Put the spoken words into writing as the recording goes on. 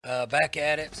Back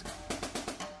at it.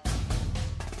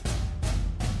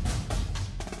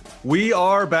 We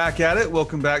are back at it.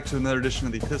 Welcome back to another edition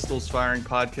of the Pistols Firing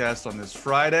Podcast on this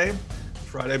Friday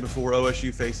before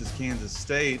OSU faces Kansas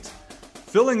State.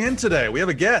 Filling in today, we have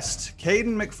a guest,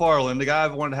 Cayden McFarland, the guy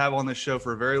I've wanted to have on this show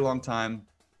for a very long time.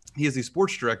 He is the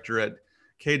sports director at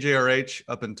KJRH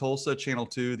up in Tulsa, Channel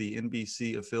 2, the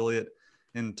NBC affiliate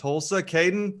in Tulsa.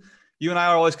 Cayden, you and I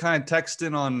are always kind of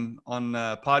texting on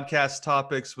podcast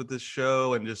topics with this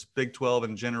show and just Big 12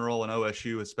 in general and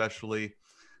OSU especially.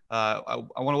 I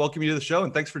want to welcome you to the show,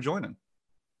 and thanks for joining.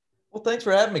 Well, thanks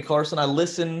for having me, Carson. I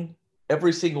listen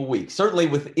every single week.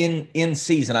 Certainly in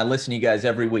season, I listen to you guys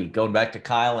every week, going back to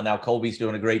Kyle, and now Colby's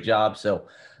doing a great job. So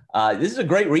this is a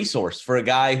great resource for a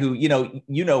guy who, you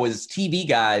know, as TV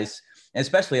guys, and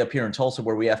especially up here in Tulsa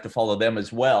where we have to follow them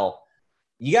as well,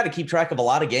 you got to keep track of a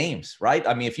lot of games, right?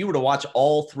 I mean, if you were to watch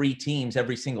all three teams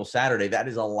every single Saturday, that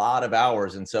is a lot of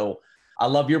hours. And so I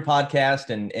love your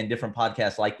podcast and different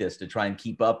podcasts like this to try and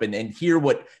keep up and hear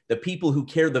what the people who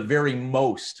care the very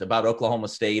most about Oklahoma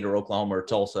State or Oklahoma or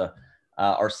Tulsa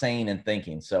are saying and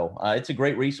thinking. So it's a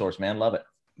great resource, man. Love it.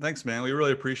 Thanks, man. We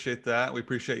really appreciate that. We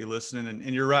appreciate you listening.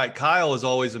 And you're right. Kyle is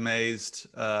always amazed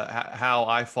how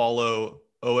I follow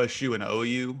OSU and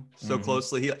OU so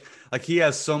closely. He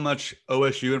has so much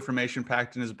OSU information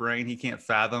packed in his brain. He can't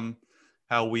fathom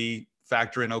how we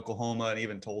factor in Oklahoma and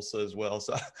even Tulsa as well.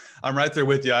 So I'm right there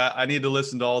with you. I need to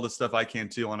listen to all the stuff I can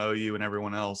too on OU and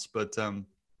everyone else, but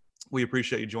we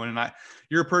appreciate you joining.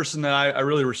 You're a person that I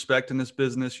really respect in this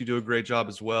business. You do a great job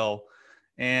as well.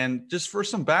 And just for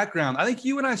some background, I think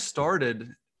you and I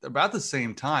started about the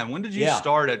same time. When did you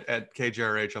start at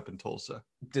KJRH up in Tulsa?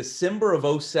 December of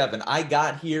 2007. I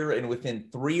got here, and within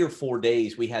 3 or 4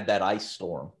 days, we had that ice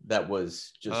storm that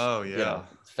was just,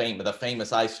 the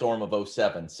famous ice storm of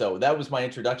 2007. So that was my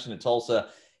introduction to Tulsa.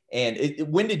 And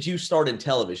when did you start in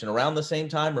television? Around the same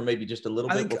time, or maybe just a little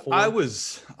bit before? I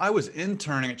was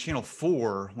interning at Channel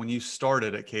 4 when you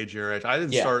started at KJRH. I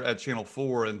didn't start at Channel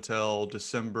 4 until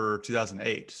December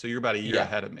 2008. So you're about a year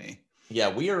ahead of me. Yeah,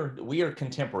 we are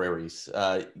contemporaries.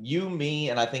 You, me,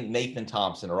 and I think Nathan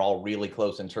Thompson are all really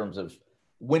close in terms of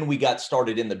when we got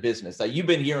started in the business. You've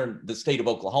been here in the state of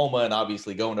Oklahoma and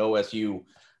obviously going to OSU.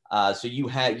 So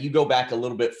you go back a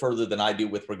little bit further than I do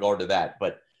with regard to that.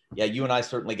 But yeah, you and I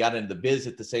certainly got into the biz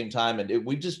at the same time, and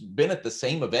we've just been at the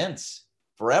same events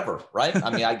forever, right? I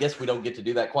mean, I guess we don't get to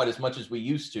do that quite as much as we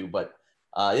used to, but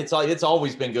it's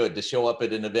always been good to show up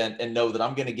at an event and know that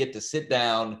I'm going to get to sit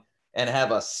down and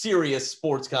have a serious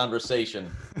sports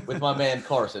conversation with my man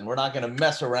Carson. We're not going to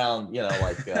mess around,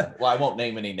 well, I won't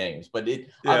name any names, but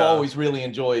I've always really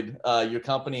enjoyed your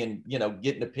company and,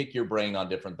 getting to pick your brain on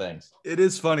different things. It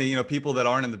is funny, people that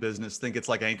aren't in the business think it's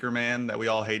like Anchorman, that we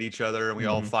all hate each other and we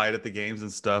all fight at the games and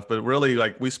stuff. But really,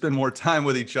 we spend more time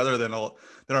with each other than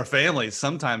our families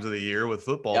sometimes of the year with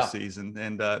football season.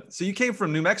 And so you came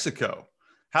from New Mexico.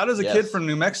 How does a kid from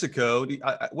New Mexico,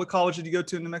 what college did you go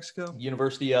to in New Mexico?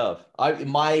 University of.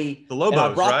 The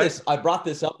Lobos, right? I brought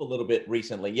this up a little bit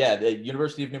recently. Yeah, the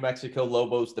University of New Mexico,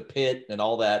 Lobos, the Pit, and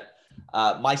all that.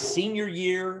 My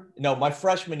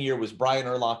freshman year was Brian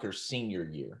Urlacher's senior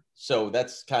year. So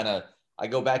that's I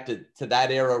go back to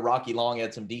that era. Rocky Long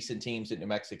had some decent teams in New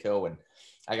Mexico, and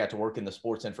I got to work in the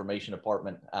sports information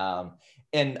department.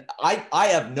 And I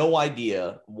have no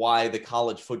idea why the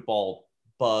college football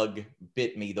bug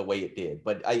bit me the way it did.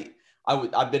 But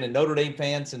I've been a Notre Dame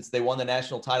fan since they won the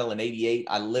national title in '88.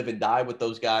 I live and die with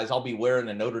those guys. I'll be wearing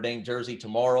a Notre Dame jersey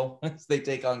tomorrow as they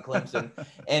take on Clemson.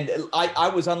 And I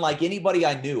was unlike anybody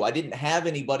I knew. I didn't have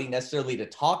anybody necessarily to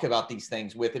talk about these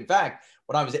things with. In fact,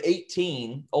 when I was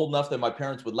 18, old enough that my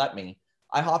parents would let me,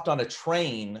 I hopped on a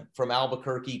train from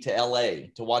Albuquerque to LA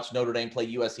to watch Notre Dame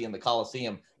play USC in the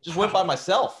Coliseum. Just went by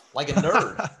myself like a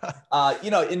nerd.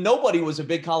 And nobody was a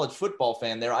big college football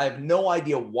fan there. I have no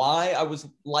idea why I was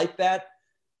like that,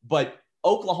 but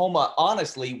Oklahoma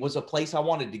honestly was a place I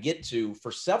wanted to get to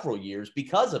for several years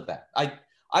because of that.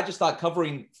 I just thought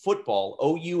covering football,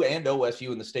 OU and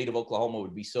OSU in the state of Oklahoma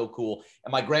would be so cool.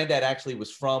 And my granddad actually was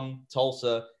from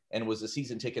Tulsa and was a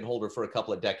season ticket holder for a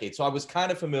couple of decades. So I was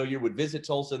kind of familiar, would visit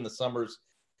Tulsa in the summers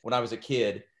when I was a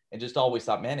kid, and just always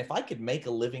thought, man, if I could make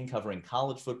a living covering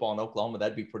college football in Oklahoma,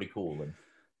 that'd be pretty cool. And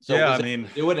so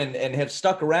do it and have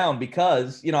stuck around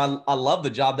because, I love the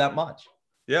job that much.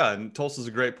 Yeah. And Tulsa's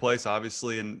a great place,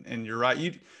 obviously. And you're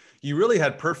right. You really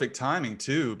had perfect timing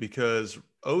too, because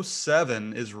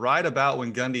 2007 is right about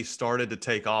when Gundy started to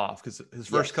take off, because his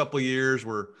first couple of years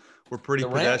were were pretty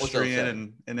Durant was pedestrian.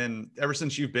 07. And then ever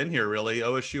since you've been here, really,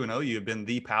 OSU and OU have been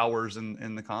the powers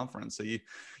in the conference. So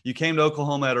you came to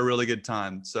Oklahoma at a really good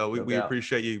time. So we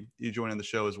appreciate you joining the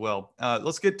show as well.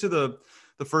 Let's get to the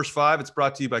first five. It's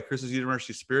brought to you by Chris's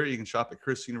University Spirit. You can shop at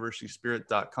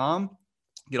chrisuniversityspirit.com.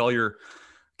 Get all your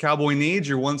Cowboy needs,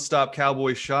 your one-stop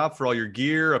Cowboy shop for all your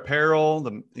gear, apparel.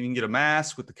 You can get a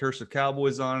mask with the Curse of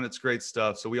Cowboys on it. It's great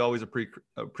stuff. So we always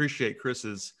appreciate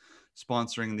Chris's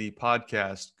sponsoring the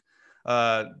podcast.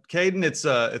 Cayden, it's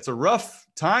a rough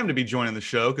time to be joining the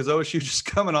show because OSU just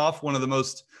coming off one of the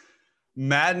most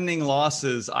maddening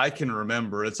losses I can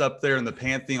remember. It's up there in the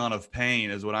pantheon of pain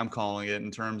is what I'm calling it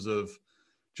in terms of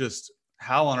just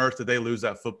how on earth did they lose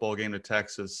that football game to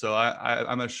Texas? So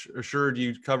I'm assured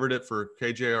you covered it for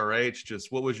KJRH.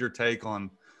 Just what was your take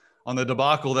on the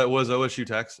debacle that was OSU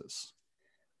Texas?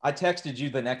 I texted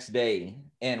you the next day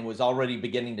and was already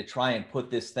beginning to try and put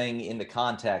this thing into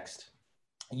context.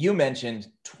 You mentioned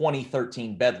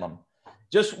 2013 Bedlam.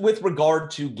 Just with regard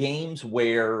to games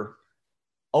where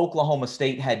Oklahoma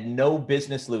State had no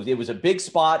business losing. It was a big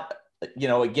spot,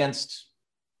 against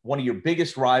one of your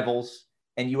biggest rivals,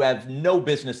 and you have no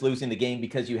business losing the game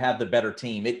because you have the better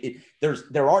team.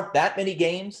 There aren't that many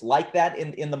games like that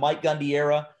in the Mike Gundy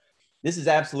era. This is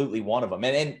absolutely one of them.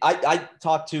 And I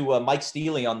talked to Mike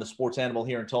Steele on the Sports Animal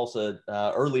here in Tulsa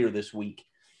earlier this week.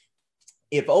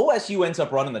 If OSU ends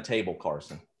up running the table,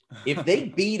 Carson, if they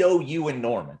beat OU in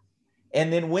Norman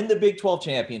and then win the Big 12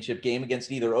 championship game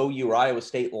against either OU or Iowa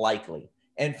State likely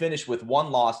and finish with one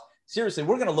loss, seriously,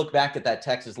 we're going to look back at that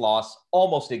Texas loss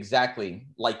almost exactly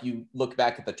like you look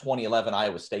back at the 2011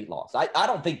 Iowa State loss. I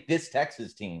don't think this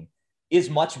Texas team is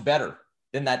much better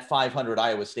than that 500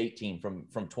 Iowa State team from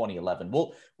 2011.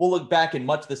 We'll look back in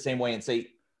much the same way and say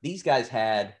these guys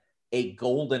had a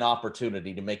golden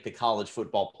opportunity to make the college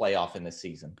football playoff in this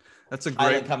season. That's a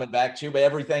great coming back to, but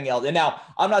everything else. And now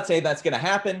I'm not saying that's going to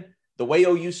happen. The way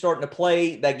OU's starting to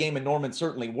play, that game in Norman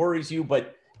certainly worries you,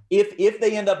 but if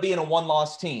they end up being a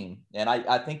one-loss team, and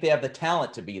I think they have the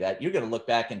talent to be that, you're going to look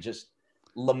back and just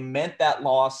lament that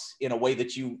loss in a way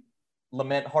that you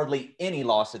lament hardly any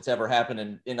loss that's ever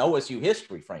happened in OSU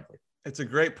history, frankly. It's a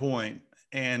great point.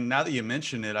 And now that you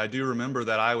mention it, I do remember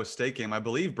that Iowa State game. I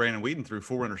believe Brandon Whedon threw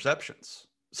 4 interceptions.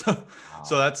 So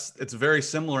it's very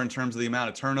similar in terms of the amount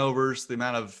of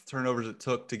turnovers it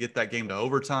took to get that game to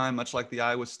overtime, much like the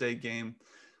Iowa State game.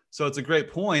 So it's a great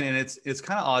point, and it's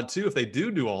kind of odd too if they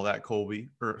do all that. Colby.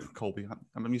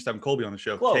 I'm used to having Colby on the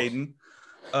show. Close. Cayden.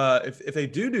 If they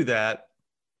do that,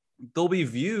 they'll be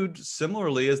viewed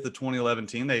similarly as the 2011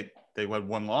 team. They had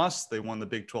one loss. They won the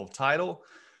Big 12 title,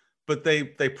 but they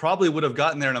probably would have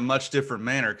gotten there in a much different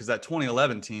manner because that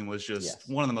 2011 team was just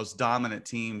one of the most dominant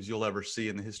teams you'll ever see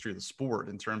in the history of the sport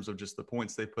in terms of just the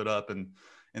points they put up and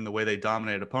the way they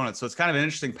dominated opponents. So it's kind of an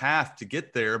interesting path to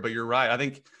get there. But you're right. I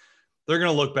think they're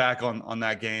going to look back on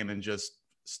that game and just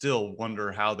still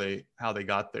wonder how they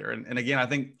got there. And again, I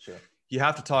think you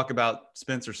have to talk about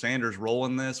Spencer Sanders' role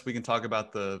in this. We can talk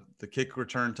about the kick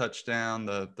return touchdown,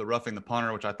 the roughing the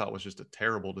punter, which I thought was just a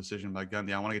terrible decision by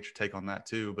Gundy. I want to get your take on that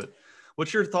too. But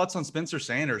what's your thoughts on Spencer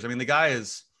Sanders? I mean, the guy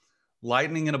is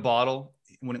lightning in a bottle.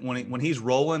 When he's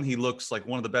rolling, he looks like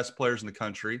one of the best players in the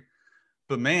country.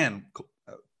 But man,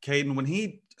 Cayden, when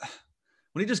he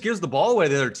just gives the ball away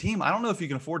to the other team, I don't know if you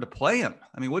can afford to play him.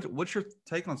 I mean, what's your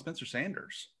take on Spencer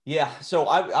Sanders? Yeah, so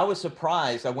I was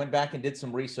surprised. I went back and did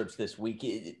some research this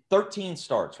week. 13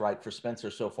 starts, right, for Spencer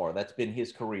so far. That's been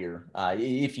his career,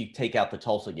 if you take out the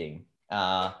Tulsa game.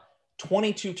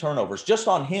 22 turnovers just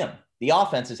on him. The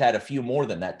offense has had a few more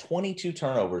than that. 22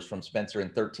 turnovers from Spencer in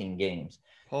 13 games.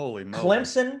 Holy moly.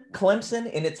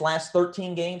 Clemson in its last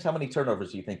 13 games, how many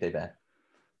turnovers do you think they've had?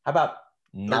 How about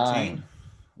 9?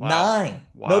 Wow. 9.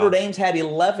 Wow. Notre Dame's had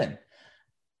 11.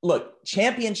 Look,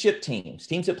 championship teams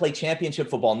that play championship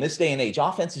football in this day and age,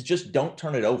 offenses just don't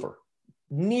turn it over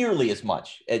nearly as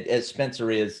much as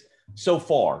Spencer is so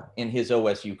far in his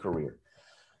OSU career.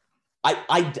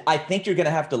 I think you're going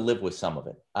to have to live with some of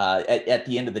it at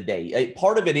the end of the day.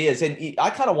 Part of it is, and I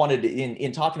kind of wanted to,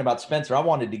 in talking about Spencer, I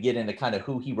wanted to get into kind of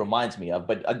who he reminds me of,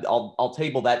 but I'll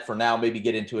table that for now, maybe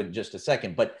get into it in just a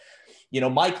second. But,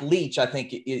 Mike Leach, I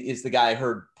think, is the guy I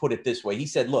heard put it this way. He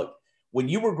said, look, when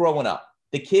you were growing up,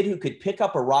 the kid who could pick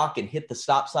up a rock and hit the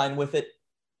stop sign with it,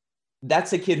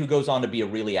 that's a kid who goes on to be a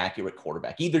really accurate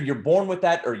quarterback. Either you're born with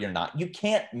that or you're not. You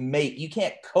can't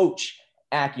coach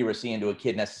accuracy into a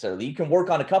kid necessarily. You can work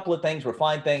on a couple of things,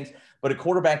 refine things, but a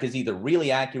quarterback is either really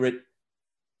accurate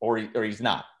or he's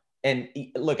not. And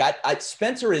look,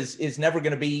 Spencer is never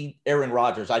going to be Aaron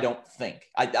Rodgers, I don't think.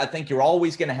 I think you're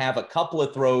always going to have a couple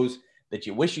of throws that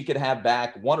you wish you could have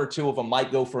back. One or two of them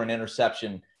might go for an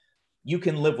interception. you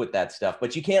can live with that stuff,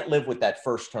 but you can't live with that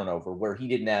first turnover where he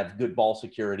didn't have good ball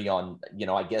security on,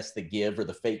 I guess the give or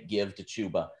the fake give to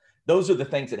Chuba. Those are the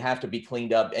things that have to be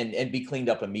cleaned up and be cleaned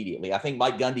up immediately. I think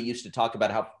Mike Gundy used to talk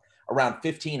about how around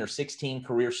 15 or 16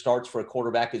 career starts for a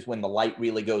quarterback is when the light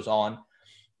really goes on.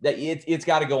 That it's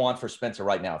got to go on for Spencer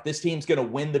right now. If this team's going to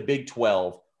win the Big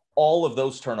 12, all of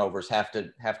those turnovers have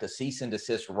to cease and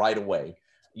desist right away.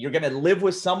 You're going to live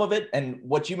with some of it. And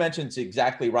what you mentioned is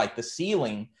exactly right. The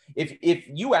ceiling, if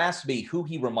you ask me who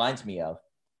he reminds me of,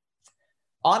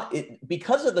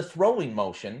 because of the throwing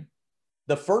motion,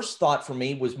 the first thought for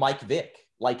me was Mike Vick.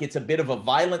 Like, it's a bit of a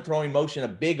violent throwing motion, a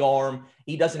big arm.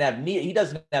 He doesn't have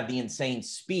the insane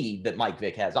speed that Mike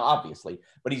Vick has, obviously,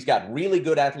 but he's got really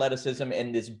good athleticism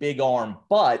and this big arm,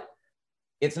 but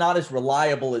it's not as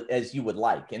reliable as you would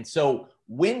like. And so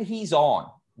when he's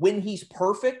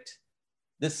perfect,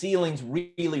 the ceiling's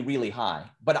really, really high,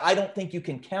 but I don't think you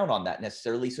can count on that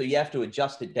necessarily. So you have to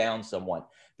adjust it down somewhat.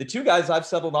 The two guys I've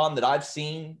settled on that I've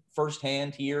seen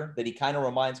firsthand here that he kind of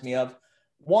reminds me of,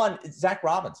 one is Zach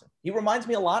Robinson. He reminds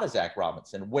me a lot of Zach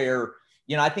Robinson, where,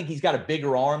 I think he's got a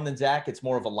bigger arm than Zach. It's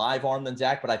more of a live arm than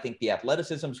Zach, but I think the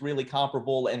athleticism is really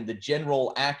comparable and the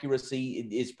general accuracy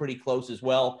is pretty close as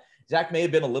well. Zach may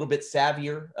have been a little bit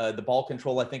savvier. The ball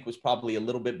control, I think, was probably a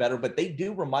little bit better, but they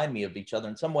do remind me of each other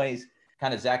in some ways.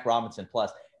 Kind of Zach Robinson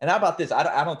plus. And how about this?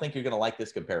 I don't think you're going to like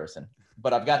this comparison,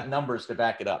 but I've got numbers to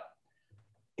back it up.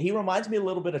 He reminds me a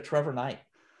little bit of Trevor Knight.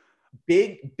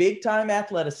 Big time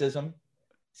athleticism,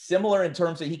 similar in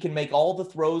terms that he can make all the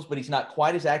throws, but he's not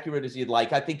quite as accurate as you'd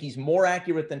like. I think he's more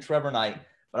accurate than Trevor Knight,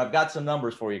 but I've got some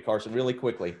numbers for you, Carson, really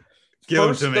quickly. Give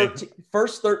them to me.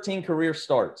 First 13 career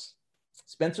starts.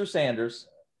 Spencer Sanders,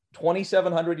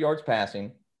 2,700 yards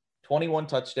passing, 21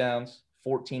 touchdowns,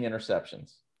 14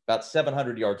 interceptions. About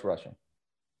 700 yards rushing,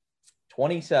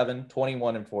 27,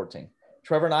 21, and 14.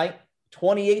 Trevor Knight,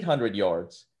 2,800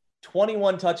 yards,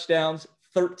 21 touchdowns,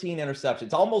 13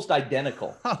 interceptions, almost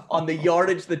identical on the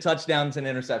yardage, the touchdowns, and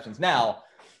interceptions. Now,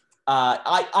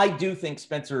 I do think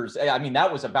Spencer's,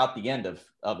 that was about the end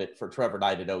of it for Trevor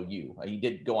Knight at OU. He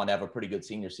did go on to have a pretty good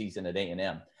senior season at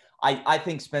A&M. I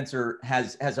think Spencer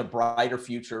has a brighter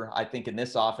future, I think, in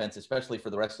this offense, especially for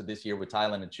the rest of this year with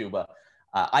Tylen and Chuba.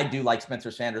 I do like Spencer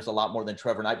Sanders a lot more than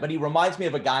Trevor Knight, but he reminds me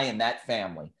of a guy in that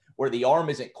family where the arm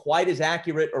isn't quite as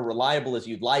accurate or reliable as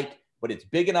you'd like, but it's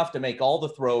big enough to make all the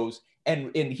throws.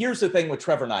 And here's the thing with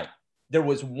Trevor Knight. There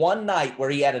was one night where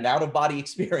he had an out-of-body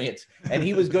experience, and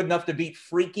he was good enough to beat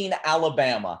freaking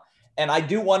Alabama. And I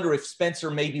do wonder if Spencer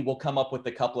maybe will come up with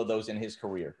a couple of those in his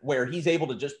career, where he's able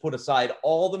to just put aside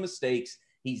all the mistakes,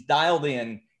 he's dialed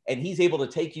in, and he's able to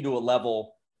take you to a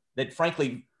level that,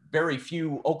 frankly, very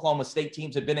few Oklahoma State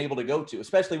teams have been able to go to,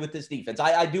 especially with this defense.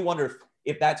 I do wonder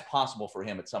if that's possible for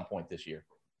him at some point this year.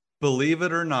 Believe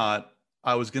it or not,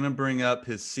 I was going to bring up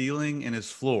his ceiling and his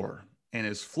floor. And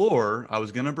his floor, I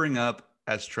was going to bring up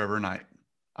as Trevor Knight.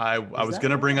 I was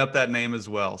going to bring up that name as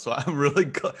well. So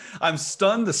I'm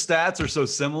stunned the stats are so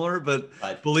similar, but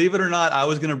believe it or not, I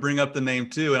was going to bring up the name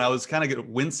too. And I was kind of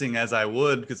wincing as I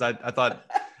would, because I thought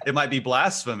it might be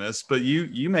blasphemous, but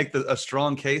you make a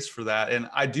strong case for that. And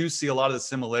I do see a lot of the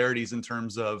similarities in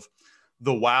terms of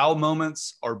the wow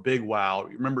moments are big wow.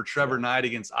 Remember Trevor Knight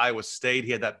against Iowa State?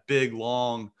 He had that big,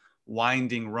 long,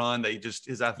 winding run that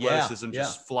his athleticism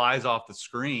just flies off the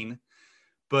screen.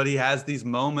 But he has these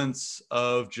moments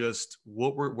of just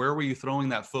where were you throwing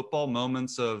that football?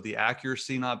 Moments of the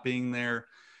accuracy not being there,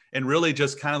 and really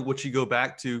just kind of what you go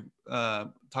back to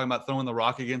talking about throwing the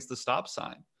rock against the stop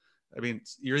sign. I mean,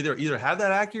 you either have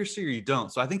that accuracy or you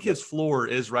don't. So I think his floor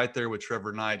is right there with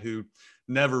Trevor Knight, who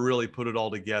never really put it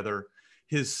all together.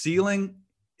 His ceiling,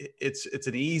 it's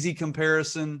an easy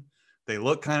comparison. They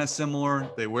look kind of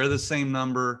similar. They wear the same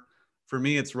number. For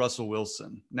me, it's Russell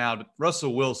Wilson. Now,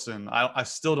 Russell Wilson, I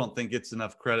still don't think gets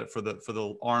enough credit for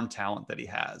the arm talent that he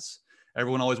has.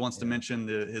 Everyone always wants to mention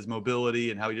his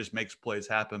mobility and how he just makes plays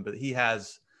happen, but he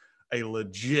has a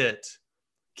legit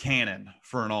cannon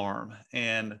for an arm.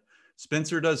 And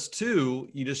Spencer does too.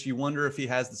 You wonder if he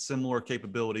has the similar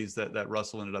capabilities that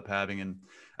Russell ended up having. And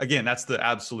again, that's the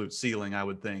absolute ceiling, I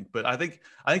would think. But I think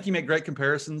you make great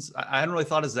comparisons. I hadn't really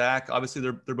thought of Zach. Obviously,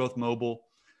 they're both mobile,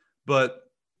 but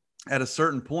at a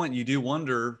certain point, you do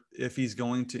wonder if he's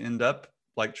going to end up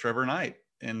like Trevor Knight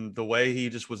and the way he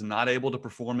just was not able to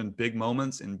perform in big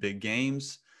moments, in big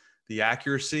games, the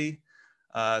accuracy.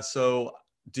 So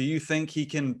do you think he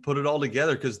can put it all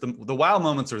together? Because the wow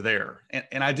moments are there.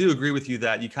 And I do agree with you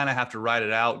that you kind of have to ride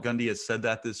it out. Gundy has said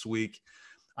that this week.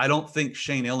 I don't think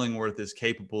Shane Illingworth is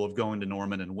capable of going to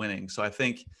Norman and winning. So I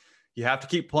think you have to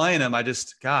keep playing him.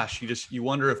 You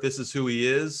wonder if this is who he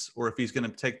is, or if he's going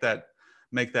to take that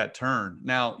make that turn.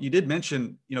 Now, you did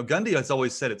mention, Gundy has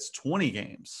always said it's 20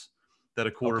 games that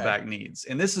a quarterback needs.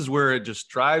 And this is where it just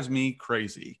drives me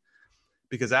crazy,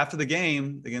 because after the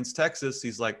game against Texas,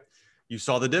 he's like, you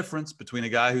saw the difference between a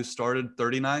guy who started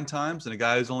 39 times and a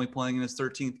guy who's only playing in his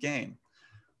 13th game.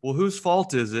 Well, whose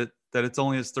fault is it that it's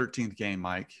only his 13th game,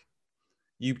 Mike?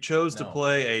 You chose to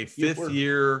play a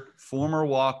fifth-year former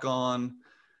walk-on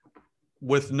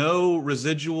with no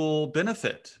residual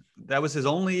benefit. That was his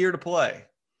only year to play.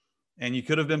 And you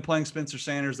could have been playing Spencer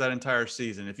Sanders that entire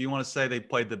season. If you want to say they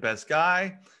played the best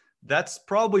guy, that's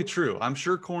probably true. I'm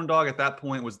sure Corn Dog at that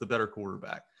point was the better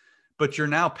quarterback. But you're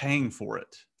now paying for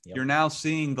it. Yep. You're now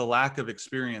seeing the lack of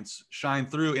experience shine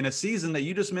through in a season that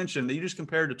you just mentioned, that you just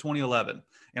compared to 2011.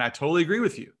 And I totally agree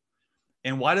with you.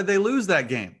 And why did they lose that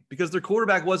game? Because their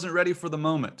quarterback wasn't ready for the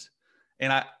moment.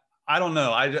 And I don't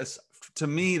know. To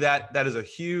me, that is a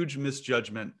huge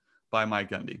misjudgment by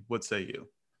Mike Gundy. What say you?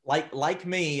 Like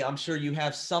me, I'm sure you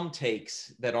have some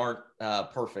takes that aren't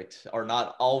perfect, are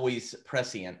not always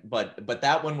prescient, but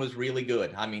that one was really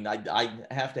good. I mean, I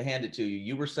have to hand it to you.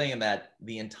 You were saying that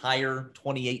the entire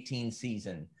 2018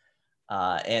 season,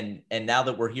 and now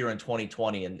that we're here in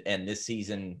 2020 and this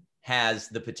season has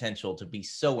the potential to be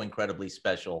so incredibly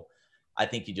special, I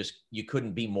think you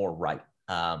couldn't be more right.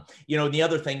 The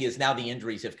other thing is now the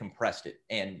injuries have compressed it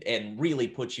and really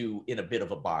put you in a bit of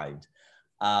a bind.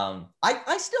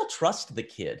 I still trust the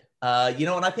kid,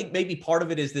 and I think maybe part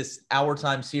of it is this Our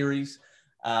Time series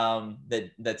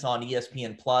that's on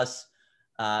ESPN Plus.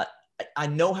 I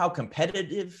know how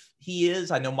competitive he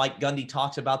is. I know Mike Gundy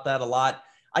talks about that a lot.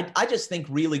 I just think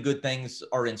really good things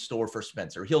are in store for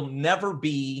Spencer. He'll never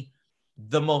be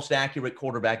the most accurate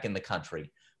quarterback in the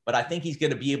country, but I think he's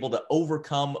going to be able to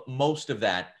overcome most of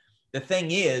that. The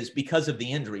thing is, because of the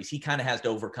injuries, he kind of has to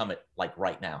overcome it like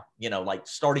right now, like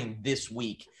starting this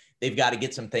week, they've got to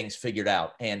get some things figured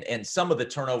out. And some of the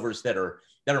turnovers that are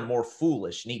more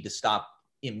foolish need to stop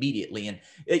immediately. And,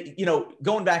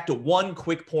 going back to one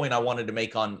quick point I wanted to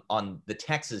make on the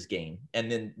Texas game, and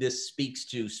then this speaks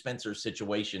to Spencer's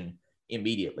situation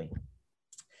immediately.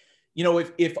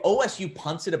 If OSU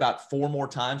punts it about 4 more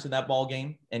times in that ball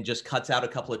game and just cuts out a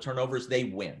couple of turnovers, they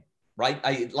win, right?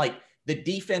 The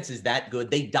defense is that good.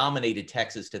 They dominated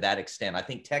Texas to that extent. I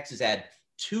think Texas had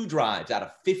 2 drives out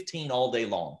of 15 all day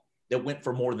long that went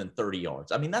for more than 30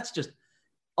 yards. I mean, that's just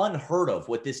unheard of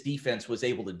what this defense was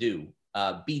able to do,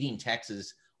 beating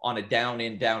Texas on a down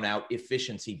in, down out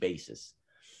efficiency basis.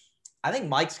 I think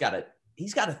Mike's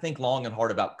he's got to think long and hard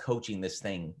about coaching this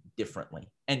thing differently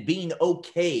and being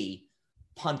okay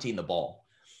punting the ball.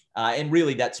 And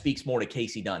really that speaks more to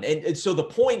Casey Dunn. And so the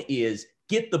point is,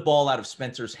 get the ball out of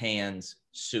Spencer's hands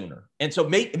sooner. And so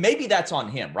maybe that's on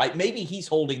him, right? Maybe he's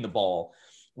holding the ball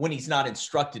when he's not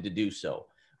instructed to do so.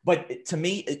 But to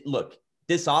me, look,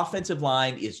 this offensive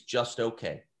line is just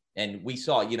okay. And we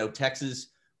saw, Texas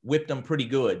whipped them pretty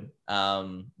good.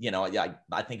 I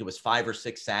think it was 5 or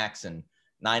 6 sacks and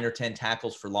 9 or 10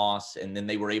 tackles for loss. And then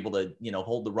they were able to,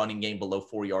 hold the running game below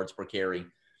 4 yards per carry,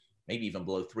 maybe even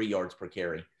below 3 yards per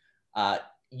carry.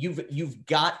 You've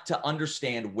got to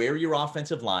understand where your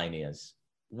offensive line is,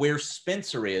 where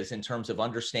Spencer is in terms of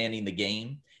understanding the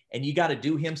game. And you got to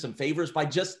do him some favors by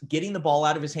just getting the ball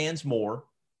out of his hands more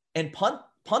and punt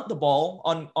the ball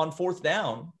on 4th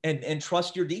down and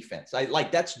trust your defense.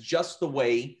 That's just the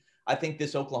way I think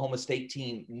this Oklahoma State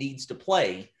team needs to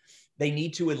play. They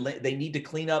need to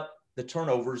clean up the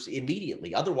turnovers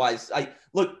immediately. Otherwise,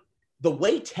 the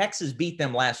way Texas beat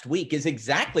them last week is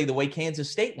exactly the way Kansas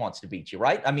State wants to beat you,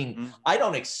 right? I mean, I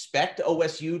don't expect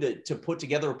OSU to put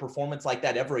together a performance like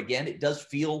that ever again. It does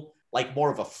feel like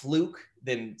more of a fluke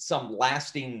than some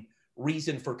lasting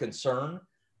reason for concern.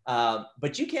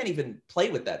 But you can't even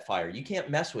play with that fire. You can't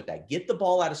mess with that. Get the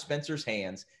ball out of Spencer's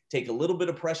hands, take a little bit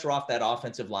of pressure off that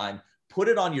offensive line, put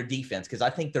it on your defense, because I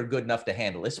think they're good enough to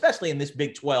handle, especially in this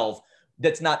Big 12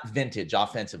 that's not vintage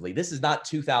offensively. This is not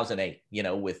 2008,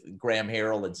 with Graham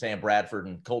Harrell and Sam Bradford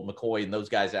and Colt McCoy and those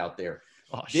guys out there.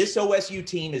 Gosh. This OSU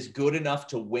team is good enough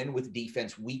to win with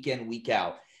defense week in, week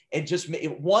out. And just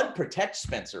protect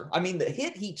Spencer. I mean, the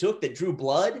hit he took that drew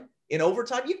blood in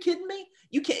overtime, you kidding me?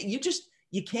 You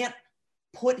can't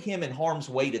put him in harm's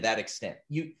way to that extent.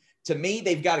 To me,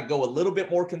 they've got to go a little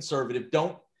bit more conservative.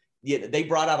 They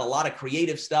brought out a lot of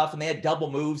creative stuff and they had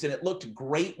double moves and it looked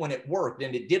great when it worked.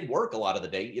 And it did work a lot of the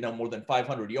day, more than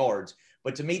 500 yards.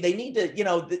 But to me, they need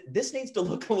to, this needs to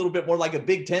look a little bit more like a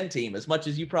Big Ten team, as much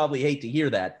as you probably hate to hear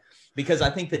that, because I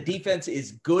think the defense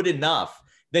is good enough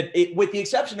that with the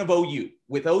exception of OU,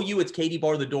 with OU, it's Katie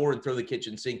bar the door and throw the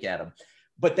kitchen sink at them.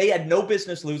 But they had no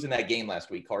business losing that game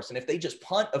last week, Carson. If they just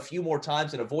punt a few more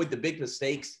times and avoid the big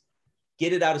mistakes,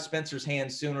 get it out of Spencer's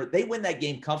hands sooner. They win that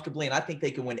game comfortably, and I think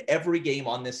they can win every game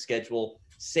on this schedule,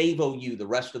 save OU the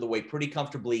rest of the way pretty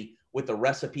comfortably with a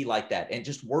recipe like that, and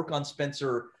just work on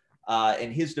Spencer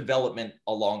and his development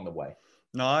along the way.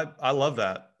 No, I love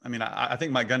that. I mean, I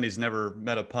think Mike Gundy's never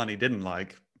met a punt he didn't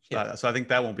like. Yeah. So I think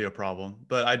that won't be a problem.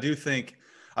 But I do think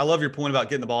I love your point about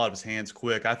getting the ball out of his hands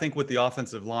quick. I think with the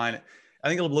offensive line, I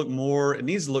think it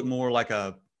needs to look more like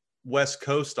a West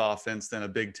Coast offense than a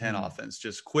Big Ten offense.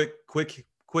 Just quick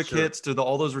sure. hits to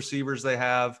all those receivers they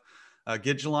have.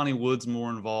 Get Jelani Woods more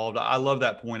involved. I love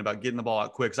that point about getting the ball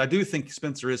out quick, because I do think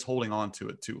Spencer is holding on to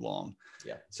it too long.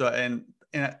 Yeah. So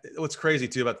and what's crazy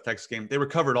too about the Texas game, they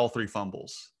recovered all 3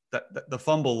 fumbles. That the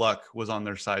fumble luck was on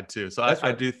their side too. So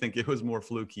I do think it was more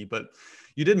fluky. But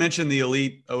you did mention the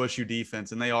elite OSU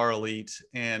defense, and they are elite.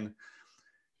 And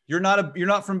you're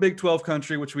not from Big 12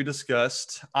 country, which we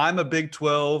discussed. I'm a Big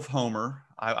 12 homer.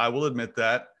 I will admit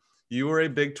that. You are a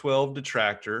Big 12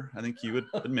 detractor. I think you would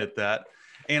admit that.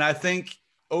 And I think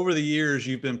over the years,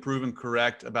 you've been proven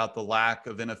correct about the lack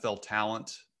of NFL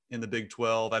talent in the Big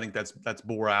 12. I think that's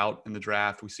bore out in the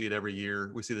draft. We see it every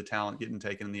year. We see the talent getting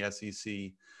taken in the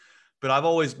SEC. But I've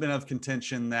always been of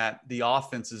contention that the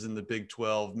offenses in the Big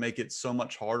 12 make it so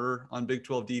much harder on Big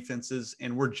 12 defenses.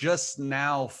 And we're just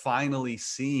now finally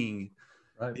seeing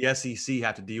the SEC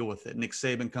have to deal with it. Nick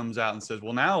Saban comes out and says,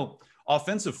 well, now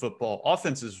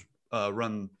offenses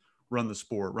run the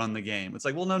sport, run the game. It's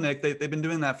like, well, no, Nick, they've been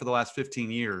doing that for the last 15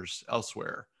 years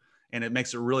elsewhere. And it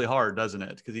makes it really hard, doesn't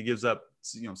it? Because he gives up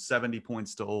 70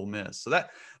 points to Ole Miss. So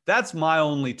that's my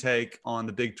only take on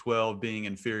the Big 12 being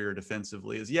inferior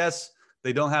defensively is, yes,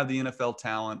 they don't have the NFL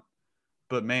talent,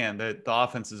 but man, the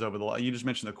offense is over the line. You just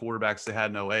mentioned the quarterbacks they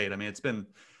had in 08. I mean, it's been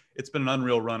an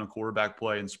unreal run of quarterback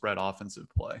play and spread offensive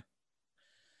play.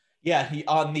 Yeah,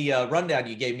 on the rundown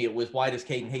you gave me, it was, why does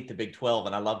Cayden hate the Big 12?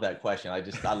 And I love that question.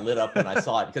 I lit up when I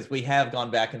saw it, because we have gone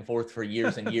back and forth for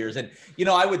years and years. And,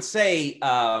 I would say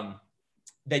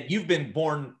that you've been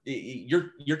born,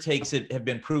 your takes have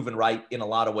been proven right in a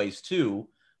lot of ways too.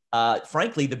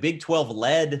 Frankly, the Big 12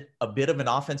 led a bit of an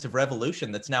offensive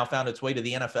revolution that's now found its way to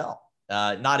the NFL.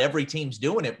 Not every team's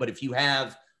doing it, but if you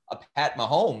have a Pat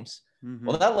Mahomes,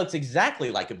 well, that looks exactly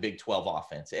like a Big 12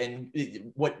 offense. And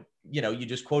what, you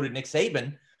just quoted Nick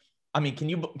Saban. I mean, can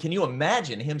you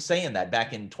imagine him saying that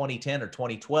back in 2010 or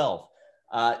 2012?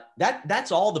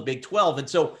 That's all the Big 12. And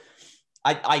so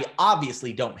I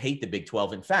obviously don't hate the Big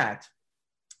 12. In fact,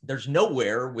 there's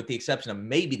nowhere, with the exception of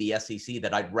maybe the SEC,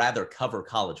 that I'd rather cover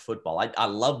college football. I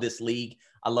love this league.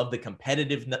 I love the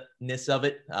competitiveness of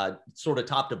it, sort of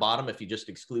top to bottom, if you just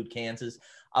exclude Kansas.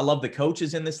 I love the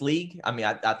coaches in this league. I mean,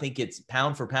 I think it's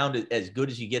pound for pound as good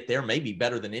as you get there, maybe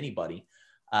better than anybody.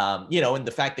 And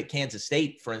the fact that Kansas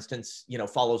State, for instance,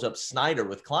 follows up Snyder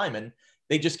with Kleiman,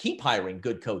 they just keep hiring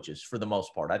good coaches for the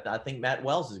most part. I think Matt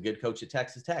Wells is a good coach at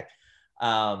Texas Tech.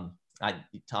 Tom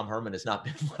Herman has not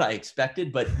been what I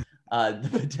expected, but the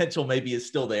potential maybe is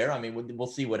still there. I mean, we'll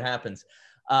see what happens.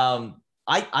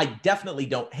 I definitely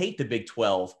don't hate the Big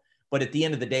 12, but at the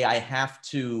end of the day, I have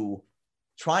to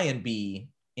try and be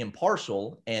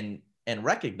impartial and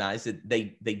recognize that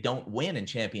they don't win in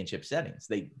championship settings.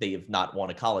 They have not won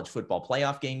a college football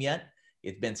playoff game yet.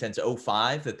 It's been since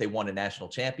 2005 that they won a national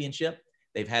championship.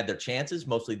 They've had their chances.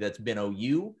 Mostly that's been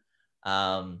OU.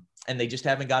 And they just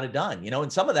haven't got it done,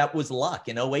 and some of that was luck.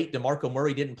 In 2008, DeMarco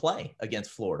Murray didn't play against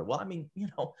Florida. Well, I mean,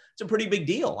 it's a pretty big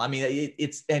deal. I mean,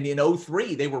 and in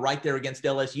 2003, they were right there against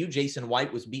LSU. Jason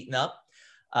White was beaten up.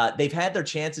 They've had their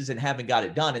chances and haven't got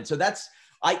it done. And so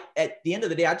at the end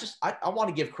of the day, I want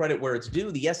to give credit where it's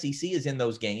due. The SEC is in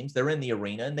those games. They're in the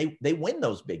arena, and they win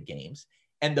those big games.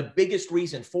 And the biggest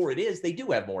reason for it is they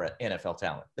do have more NFL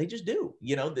talent. They just do.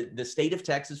 The state of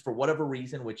Texas, for whatever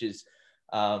reason, which is,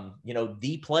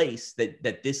 the place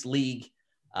that this league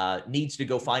needs to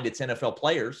go find its NFL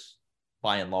players,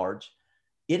 by and large,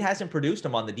 it hasn't produced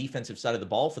them on the defensive side of the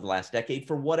ball for the last decade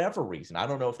for whatever reason. I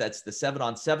don't know if that's the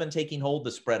 7-on-7 taking hold,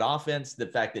 the spread offense, the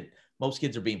fact that most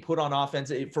kids are being put on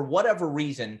offense. For whatever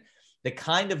reason, the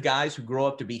kind of guys who grow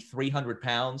up to be 300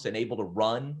 pounds and able to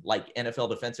run like NFL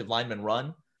defensive linemen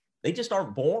run, they just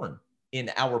aren't born in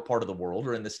our part of the world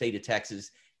or in the state of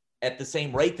Texas at the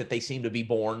same rate that they seem to be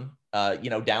born,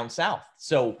 down south.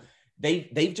 So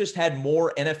they've just had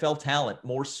more NFL talent,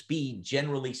 more speed,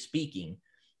 generally speaking.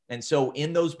 And so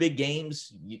in those big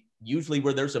games, usually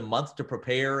where there's a month to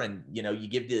prepare and, you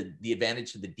give the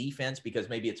advantage to the defense because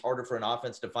maybe it's harder for an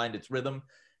offense to find its rhythm.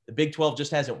 The Big 12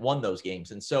 just hasn't won those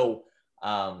games. And so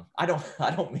I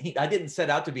didn't set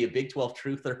out to be a Big 12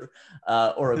 truther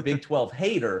or a Big 12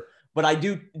 hater, but I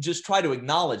do just try to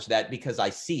acknowledge that because I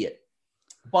see it.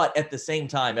 But at the same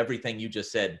time, everything you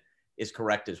just said is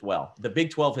correct as well. The Big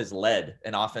 12 has led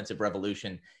an offensive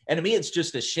revolution. And to me, it's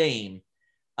just a shame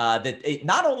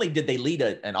not only did they lead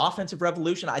an offensive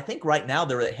revolution, I think right now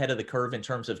they're ahead of the curve in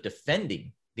terms of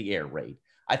defending the air raid.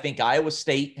 I think Iowa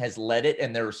State has led it,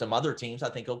 and there are some other teams, I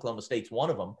think Oklahoma State's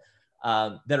one of them,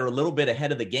 that are a little bit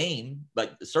ahead of the game,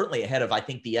 but certainly ahead of, I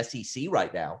think, the SEC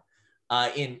right now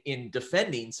in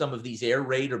defending some of these air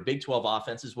raid or Big 12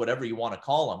 offenses, whatever you want to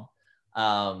call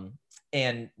them.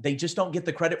 And they just don't get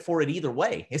the credit for it either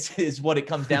way, is what it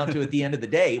comes down to at the end of the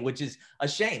day, which is a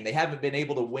shame. They haven't been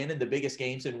able to win in the biggest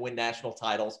games and win national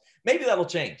titles. Maybe that'll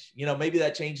change. Maybe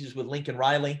that changes with Lincoln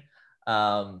Riley,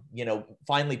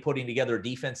 finally putting together a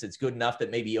defense that's good enough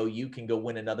that maybe OU can go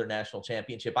win another national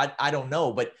championship. I don't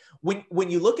know. But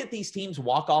when you look at these teams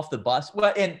walk off the bus,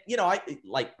 well, and,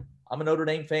 I'm a Notre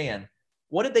Dame fan.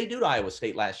 What did they do to Iowa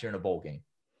State last year in a bowl game?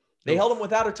 They held them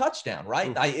without a touchdown,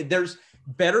 right? There's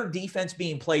better defense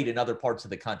being played in other parts of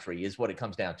the country is what it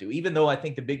comes down to, even though I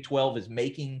think the Big 12 is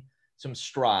making some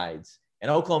strides.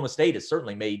 And Oklahoma State has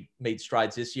certainly made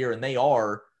strides this year, and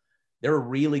they're a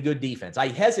really good defense. I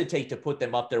hesitate to put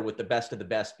them up there with the best of the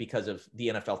best because of the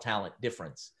NFL talent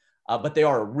difference, but they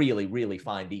are a really, really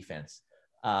fine defense.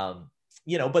 But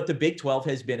the Big 12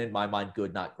 has been, in my mind,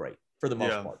 good, not great for the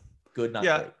most part. Good, not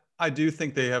great. I do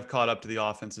think they have caught up to the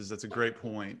offenses. That's a great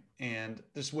point. And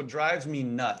just what drives me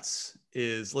nuts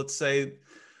is let's say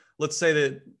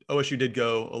that OSU did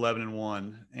go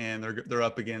 11-1 and they're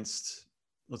up against,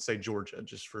 let's say, Georgia,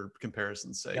 just for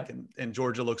comparison's sake. Yep. And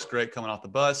Georgia looks great coming off the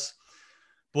bus.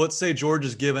 But let's say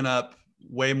Georgia's given up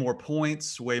way more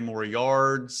points, way more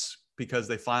yards because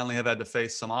they finally have had to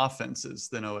face some offenses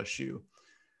than OSU.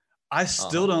 I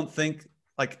still don't think,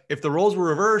 if the roles were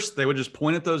reversed, they would just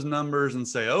point at those numbers and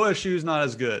say, OSU's not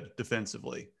as good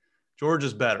defensively.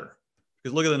 Georgia's better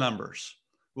because look at the numbers.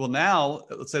 Well, now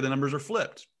let's say the numbers are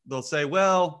flipped. They'll say,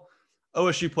 well,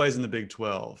 OSU plays in the Big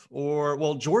 12, or,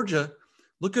 well, Georgia,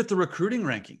 look at the recruiting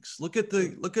rankings. Look at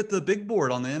the big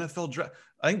board on the NFL draft.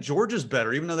 I think Georgia's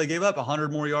better, even though they gave up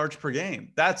 100 more yards per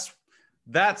game. That's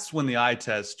when the eye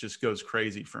test just goes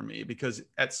crazy for me, because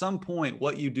at some point,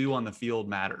 what you do on the field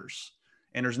matters.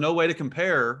 And there's no way to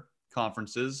compare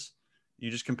conferences. You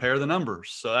just compare the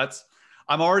numbers. So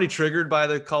I'm already triggered by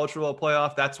the college football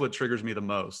playoff. That's what triggers me the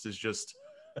most, is just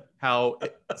how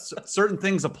certain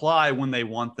things apply when they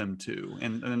want them to.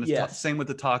 And it's same with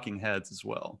the talking heads as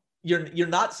well. You're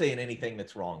not saying anything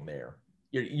that's wrong there.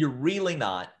 You're really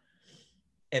not.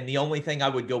 And the only thing I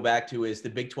would go back to is the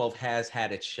Big 12 has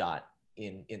had its shot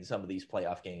in some of these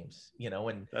playoff games,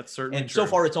 and that's certainly true. So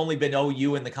far it's only been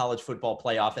OU in the college football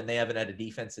playoff, and they haven't had a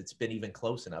defense that's been even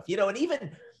close enough, and even,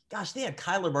 gosh, they had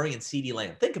Kyler Murray and CeeDee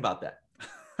Lamb. Think about that.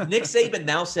 Nick Saban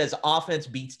now says offense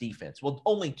beats defense. Well,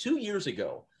 only 2 years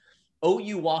ago,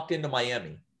 OU walked into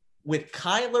Miami with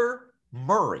Kyler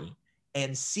Murray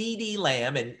and CeeDee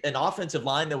Lamb and an offensive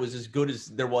line that was as good as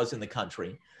there was in the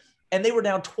country. And they were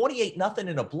down 28-0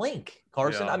 in a blink,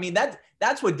 Carson. Yeah. I mean,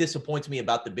 that's what disappoints me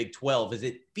about the Big 12 is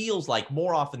it feels like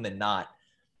more often than not,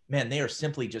 man, they are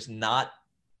simply just not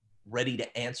ready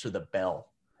to answer the bell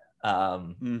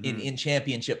in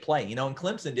championship play. And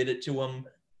Clemson did it to them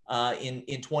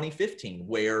in 2015,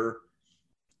 where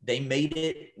they made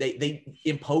it, they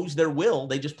imposed their will.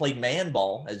 They just played man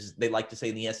ball, as they like to say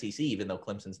in the SEC, even though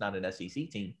Clemson's not an SEC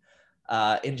team,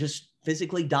 and just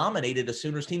physically dominated a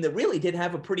Sooners team that really did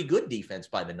have a pretty good defense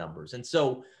by the numbers. And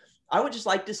so I would just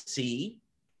like to see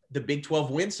the Big 12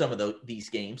 win some of these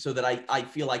games so that I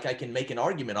feel like I can make an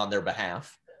argument on their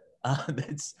behalf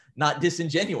that's not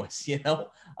disingenuous,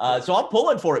 So I'm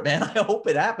pulling for it, man. I hope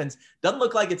it happens. Doesn't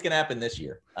look like it's going to happen this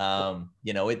year. I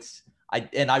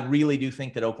really do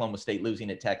think that Oklahoma State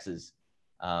losing at Texas,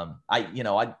 I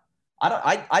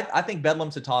think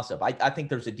Bedlam's a toss-up. I think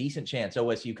there's a decent chance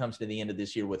OSU comes to the end of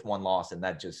this year with one loss, and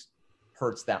that just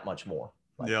hurts that much more.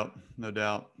 Yep, no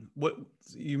doubt. What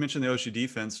you mentioned the OSU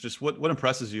defense, just what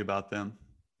impresses you about them?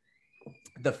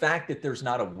 The fact that there's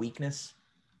not a weakness,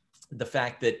 the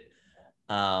fact that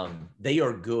they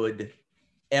are good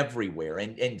everywhere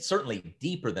and certainly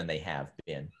deeper than they have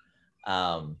been.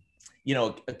 A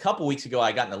couple weeks ago,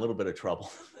 I got in a little bit of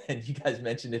trouble, and you guys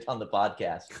mentioned it on the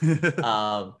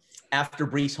podcast. After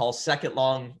Breece Hall's second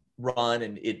long run,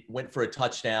 and it went for a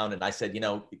touchdown, and I said,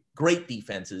 great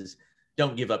defenses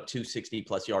don't give up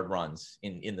 260-plus yard runs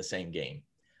in the same game.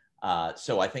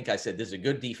 So I think I said, this is a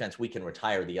good defense. We can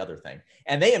retire the other thing.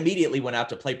 And they immediately went out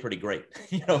to play pretty great.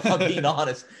 If I'm being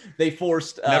honest, they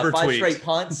forced 5 straight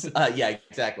punts. Yeah,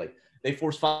 exactly. They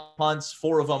forced 5 punts.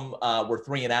 4 of them were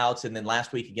 3 and outs. And then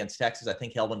last week against Texas, I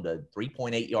think held them to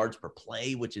 3.8 yards per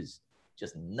play, which is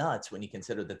just nuts when you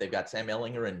consider that they've got Sam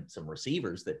Ehlinger and some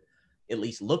receivers that, at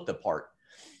least look the part.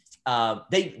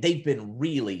 They've been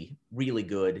really, really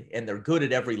good, and they're good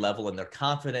at every level, and they're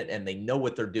confident, and they know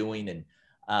what they're doing.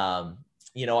 And,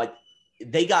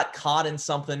 they got caught in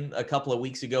something a couple of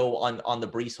weeks ago on the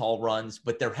Breece Hall runs,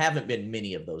 but there haven't been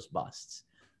many of those busts.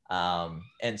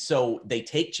 And so they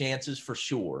take chances for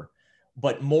sure,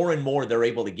 but more and more they're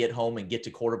able to get home and get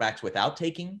to quarterbacks without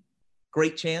taking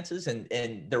great chances,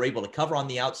 and they're able to cover on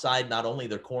the outside, not only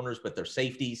their corners, but their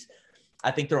safeties.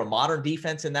 I think they're a modern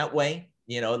defense in that way,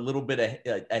 a little bit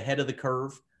ahead of the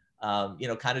curve,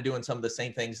 kind of doing some of the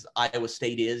same things Iowa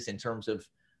State is in terms of,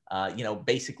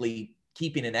 basically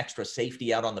keeping an extra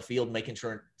safety out on the field, making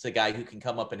sure it's a guy who can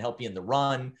come up and help you in the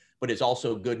run, but is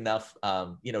also good enough,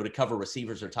 to cover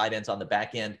receivers or tight ends on the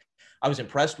back end. I was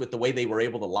impressed with the way they were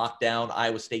able to lock down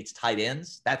Iowa State's tight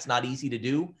ends. That's not easy to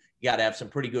do. You got to have some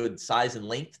pretty good size and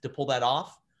length to pull that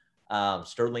off.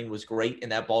 Sterling was great in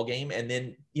that ball game. And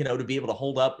then, to be able to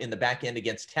hold up in the back end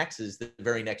against Texas the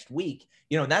very next week,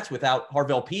 and that's without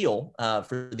Harvell Peel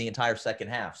for the entire second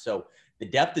half. So the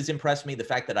depth has impressed me. The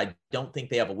fact that I don't think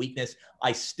they have a weakness.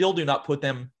 I still do not put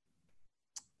them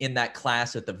in that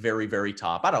class at the very, very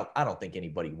top. I don't think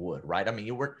anybody would, right? I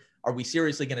mean, are we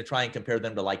seriously going to try and compare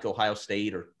them to like Ohio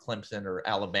State or Clemson or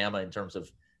Alabama in terms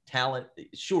of talent?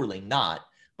 Surely not.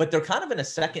 But they're kind of in a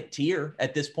second tier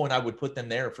at this point. I would put them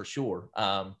there for sure.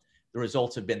 The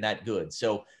results have been that good.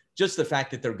 So just the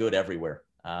fact that they're good everywhere.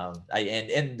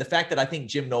 And the fact that I think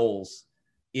Jim Knowles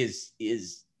is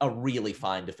a really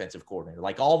fine defensive coordinator,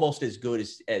 like almost as good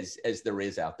as there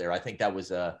is out there. I think that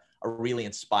was a really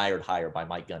inspired hire by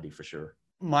Mike Gundy for sure.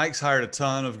 Mike's hired a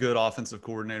ton of good offensive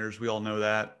coordinators. We all know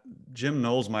that. Jim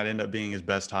Knowles might end up being his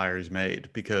best hire he's made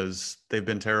because they've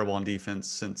been terrible on defense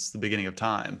since the beginning of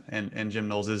time. And Jim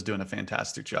Knowles is doing a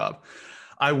fantastic job.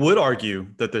 I would argue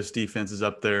that this defense is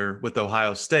up there with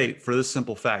Ohio State for this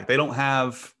simple fact. They don't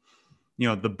have,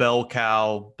 the bell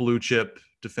cow blue chip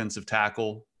defensive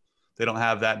tackle. They don't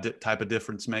have that type of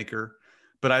difference maker.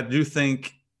 But I do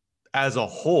think as a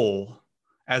whole,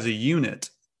 as a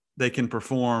unit, they can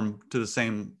perform to the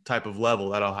same type of level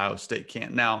that Ohio State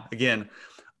can. Now, again,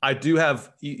 I do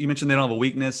have, you mentioned they don't have a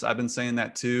weakness. I've been saying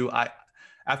that too.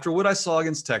 After what I saw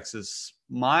against Texas,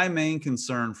 my main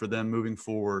concern for them moving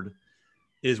forward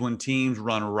is when teams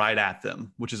run right at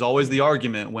them, which is always the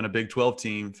argument when a Big 12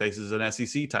 team faces an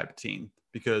SEC type of team,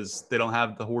 because they don't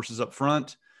have the horses up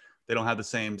front. They don't have the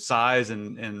same size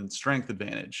and strength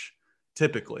advantage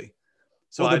typically.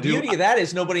 So the beauty of that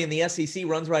is nobody in the SEC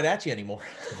runs right at you anymore.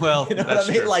 Well, you know what I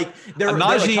mean? True. Like there are a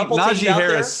couple teams out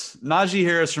there. Najee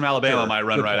Harris from Alabama might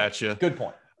run right at you. Good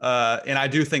point. And I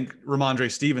do think Ramondre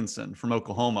Stevenson from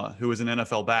Oklahoma, who is an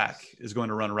NFL back, is going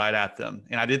to run right at them.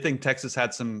 And I did think Texas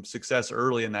had some success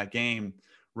early in that game,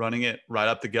 running it right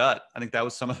up the gut. I think that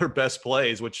was some of their best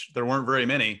plays, which there weren't very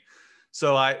many.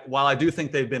 So while I do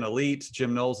think they've been elite,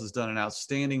 Jim Knowles has done an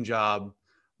outstanding job.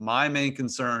 My main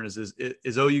concern is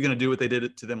OU going to do what they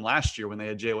did to them last year when they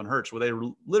had Jalen Hurts, where they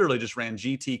literally just ran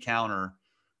GT counter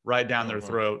right down their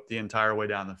throat the entire way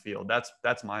down the field.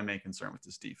 That's my main concern with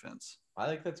this defense. I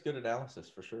think that's good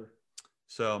analysis for sure.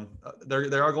 So they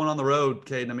are going on the road,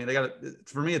 Cayden. I mean,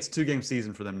 for me, it's a 2-game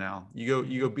season for them now. You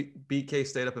go beat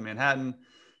K-State up in Manhattan.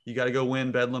 You got to go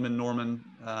win Bedlam and Norman.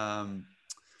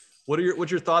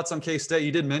 What's your thoughts on K-State?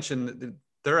 You did mention that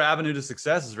their avenue to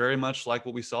success is very much like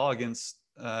what we saw against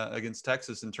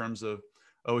Texas in terms of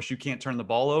OSU can't turn the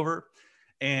ball over.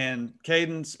 And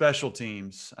Cayden, special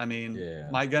teams. I mean,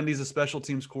 Mike Gundy's a special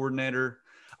teams coordinator.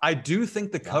 I do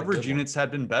think the coverage units had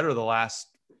been better the last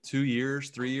 2 years,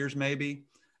 3 years maybe.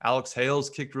 Alex Hales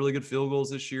kicked really good field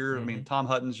goals this year. I mean, Tom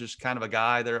Hutton's just kind of a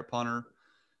guy there at punter.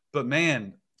 But,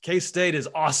 man, K-State is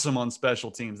awesome on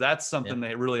special teams. That's something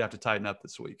they really have to tighten up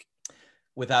this week.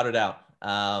 Without a doubt.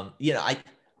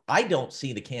 I don't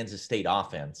see the Kansas State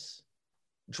offense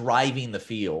driving the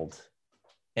field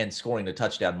and scoring a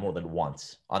touchdown more than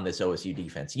once on this OSU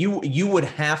defense. You would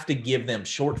have to give them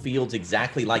short fields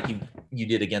exactly like you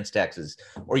did against Texas,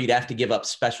 or you'd have to give up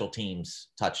special teams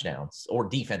touchdowns or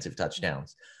defensive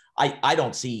touchdowns. I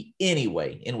don't see any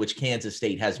way in which Kansas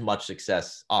State has much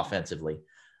success offensively.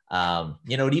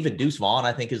 Even Deuce Vaughn,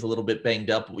 I think, is a little bit banged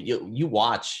up. You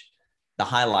watch the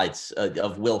highlights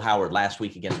of Will Howard last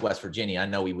week against West Virginia. I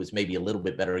know he was maybe a little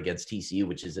bit better against TCU,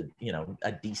 which is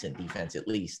a decent defense at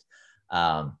least.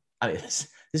 This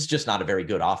is just not a very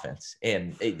good offense,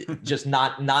 and just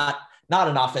not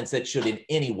an offense that should in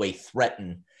any way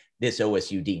threaten this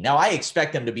OSU D. Now, I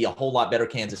expect them to be a whole lot better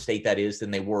Kansas State, that is,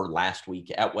 than they were last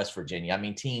week at West Virginia. I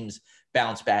mean, teams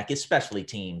bounce back, especially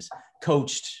teams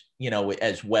coached,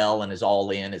 as well and as all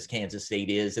in as Kansas State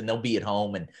is, and they'll be at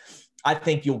home. And I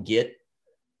think you'll get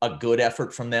a good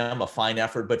effort from them, a fine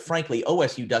effort. But frankly,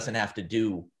 OSU doesn't have to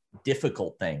do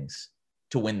difficult things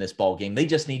to win this ball game. They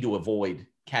just need to avoid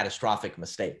catastrophic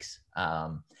mistakes.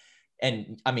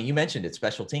 And I mean, you mentioned it,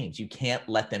 special teams. You can't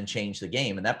let them change the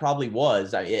game. And that probably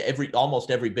was almost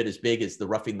every bit as big as the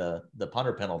roughing the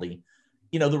punter penalty,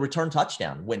 the return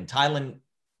touchdown. When Tylen,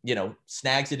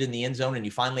 snags it in the end zone and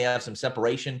you finally have some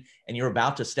separation and you're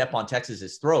about to step on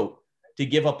Texas's throat to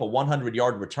give up a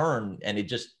 100-yard return. And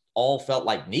it all felt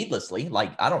like needlessly.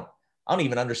 Like, I don't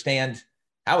even understand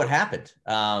how it happened.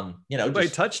 Nobody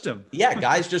touched him. Yeah.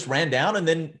 Guys just ran down and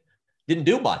then didn't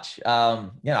do much. I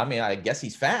mean, I guess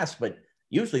he's fast, but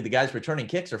usually the guys returning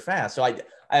kicks are fast. So I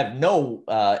have no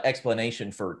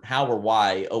explanation for how or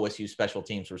why OSU special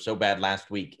teams were so bad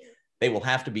last week. They will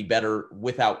have to be better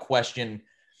without question.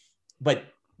 But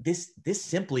this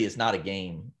simply is not a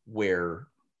game where,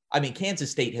 I mean,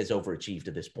 Kansas State has overachieved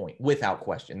to this point without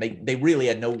question. They really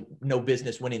had no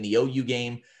business winning the OU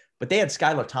game, but they had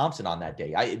Skylar Thompson on that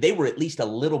day. They were at least a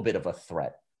little bit of a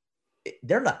threat.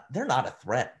 They're not a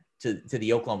threat to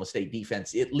the Oklahoma State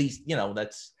defense. At least,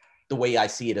 that's the way I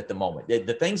see it at the moment.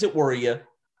 The things that worry you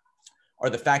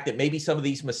are the fact that maybe some of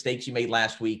these mistakes you made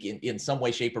last week in some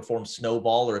way, shape, or form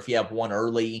snowball, or if you have one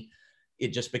early,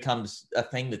 it just becomes a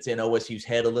thing that's in OSU's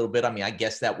head a little bit. I mean, I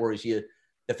guess that worries you.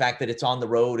 The fact that it's on the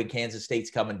road and Kansas State's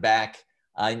coming back,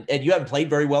 and you haven't played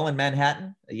very well in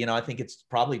Manhattan. I think it's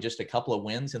probably just a couple of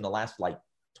wins in the last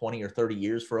 20 or 30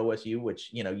 years for OSU, which,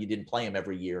 you didn't play them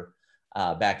every year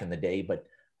back in the day. But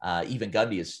even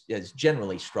Gundy has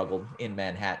generally struggled in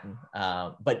Manhattan.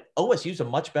 But OSU's a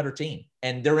much better team,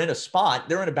 and they're in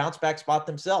a bounce back spot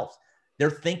themselves. They're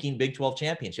thinking Big 12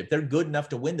 championship. They're good enough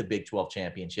to win the Big 12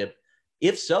 championship.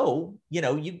 If so,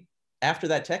 you after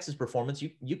that Texas performance,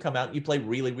 you come out and you play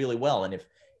really, really well. And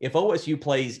if OSU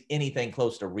plays anything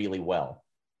close to really well,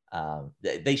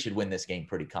 they should win this game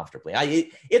pretty comfortably.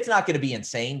 It's not going to be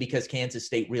insane because Kansas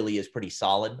State really is pretty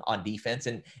solid on defense.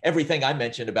 And everything I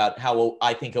mentioned about how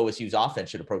I think OSU's offense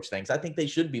should approach things, I think they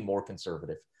should be more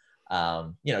conservative.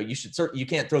 You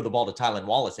can't throw the ball to Tylen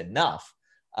Wallace enough,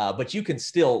 but you can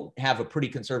still have a pretty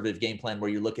conservative game plan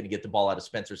where you're looking to get the ball out of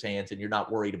Spencer's hands and you're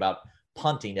not worried about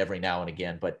punting every now and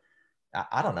again. But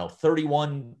I don't know,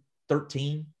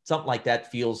 31-13, something like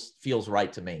that feels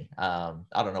right to me. I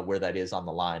don't know where that is on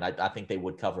the line. I think they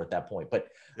would cover at that point, but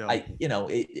yeah.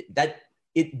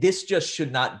 This just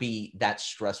should not be that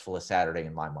stressful a Saturday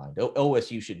in my mind.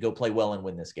 OSU should go play well and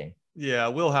win this game. Yeah.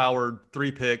 Will Howard,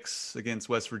 3 picks against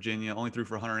West Virginia, only threw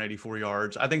for 184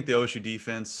 yards. I think the OSU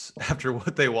defense, after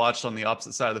what they watched on the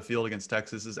opposite side of the field against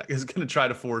Texas, is going to try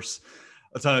to force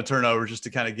a ton of turnovers just to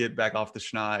kind of get back off the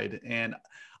schneid. And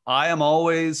I am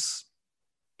always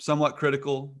somewhat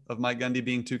critical of Mike Gundy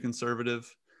being too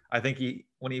conservative. I think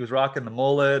when he was rocking the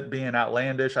mullet, being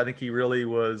outlandish, I think he really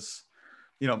was,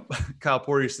 Kyle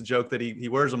Porter used to joke that he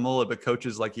wears a mullet, but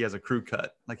coaches like he has a crew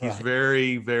cut. Like he's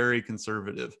very, very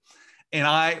conservative. And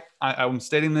I'm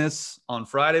stating this on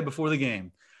Friday before the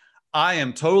game. I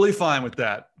am totally fine with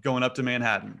that going up to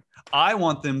Manhattan. I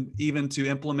want them even to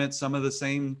implement some of the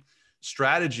same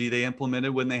strategy they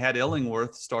implemented when they had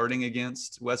Illingworth starting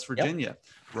against West Virginia. Yep.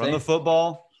 Run the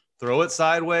football, throw it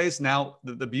sideways. Now,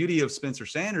 the beauty of Spencer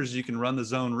Sanders is you can run the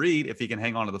zone read if he can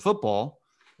hang on to the football,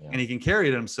 and he can carry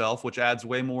it himself, which adds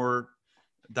way more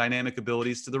dynamic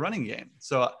abilities to the running game.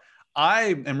 So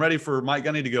I am ready for Mike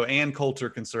Gundy to go and Coulter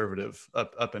conservative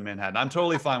up in Manhattan. I'm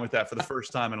totally fine with that for the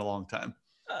first time in a long time.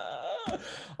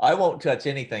 I won't touch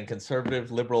anything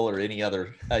conservative, liberal, or any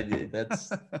other.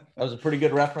 That was a pretty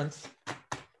good reference.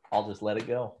 I'll just let it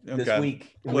go. Okay. This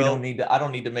week, I don't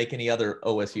need to make any other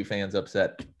OSU fans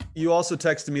upset. You also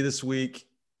texted me this week,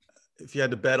 if you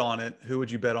had to bet on it, who would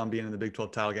you bet on being in the Big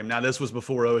 12 title game? Now, this was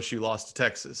before OSU lost to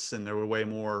Texas, and there were way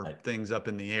more things up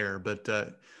in the air. But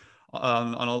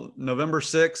on November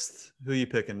 6th, who are you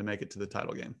picking to make it to the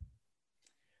title game?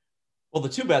 Well, the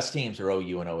two best teams are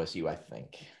OU and OSU, I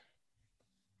think.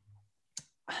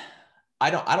 I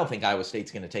don't think Iowa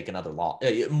State's going to take another loss,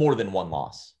 more than one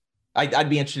loss. I'd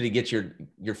be interested to get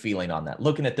your feeling on that.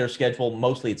 Looking at their schedule,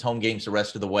 mostly it's home games the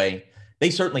rest of the way. They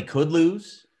certainly could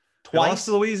lose twice. They lost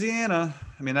to Louisiana.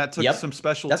 I mean, that took some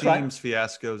special teams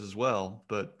fiascos as well,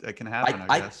 but it can happen,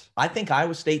 I guess. I think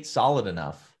Iowa State's solid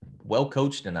enough, well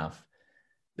coached enough.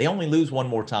 They only lose one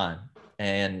more time.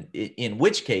 And in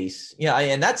which case,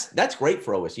 and that's great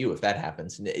for OSU if that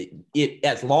happens.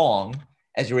 As long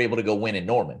as you're able to go win in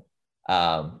Norman.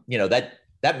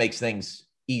 That makes things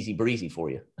easy breezy for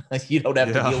you. You don't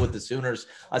have to deal with the Sooners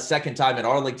a second time in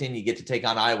Arlington. You get to take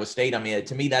on Iowa State. I mean,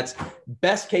 to me, that's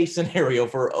best case scenario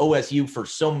for OSU for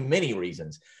so many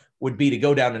reasons. would be to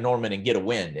go down to Norman and get a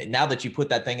win. And now that you put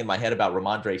that thing in my head about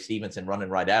Ramondre Stevenson running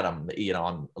right at him,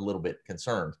 I'm a little bit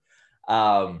concerned.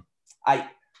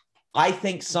 I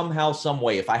think somehow, some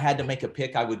way, if I had to make a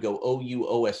pick, I would go OU,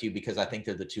 OSU, because I think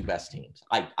they're the two best teams.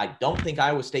 I don't think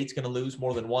Iowa State's going to lose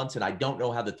more than once, and I don't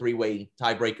know how the three-way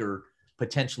tiebreaker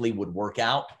potentially would work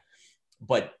out.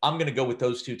 But I'm going to go with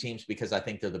those two teams because I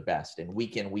think they're the best. And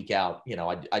week in, week out,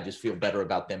 I just feel better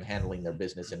about them handling their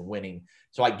business and winning.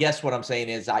 So I guess what I'm saying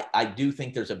is I do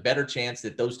think there's a better chance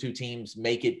that those two teams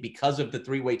make it because of the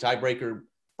three-way tiebreaker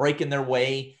breaking their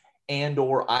way, and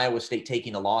or Iowa State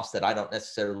taking a loss that I don't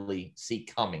necessarily see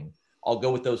coming. I'll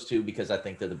go with those two because I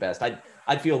think they're the best.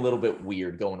 I'd feel a little bit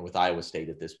weird going with Iowa State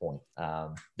at this point.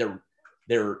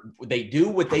 They do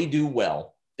what they do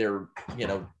well. They're,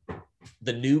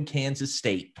 the new Kansas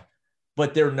State,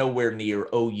 but they're nowhere near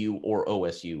OU or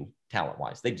OSU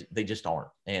talent-wise. They just aren't.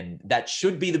 And that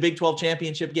should be the Big 12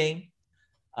 championship game.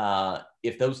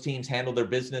 If those teams handle their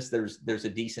business, there's a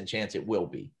decent chance it will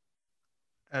be.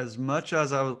 As much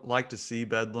as I would like to see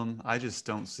Bedlam, I just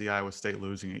don't see Iowa State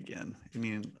losing again. I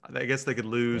mean, I guess they could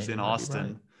lose in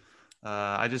Austin.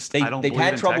 Right. They've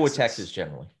had trouble with Texas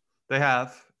generally. They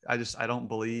have. I don't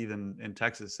believe in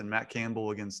Texas and Matt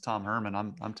Campbell against Tom Herman.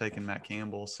 I'm taking Matt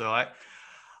Campbell. So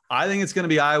I think it's going to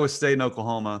be Iowa State and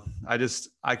Oklahoma. I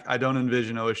don't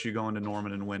envision OSU going to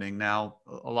Norman and winning. Now,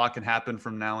 a lot can happen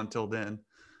from now until then.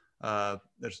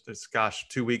 There's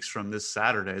 2 weeks from this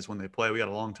Saturday is when they play. We got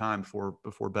a long time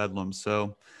before Bedlam.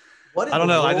 So what in I don't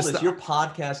the know. World is your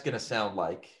podcast going to sound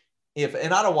like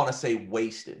and I don't want to say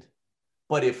wasted,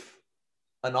 but if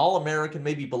an All-American,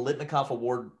 maybe Biletnikoff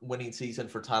Award winning season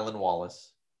for Tylan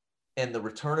Wallace and the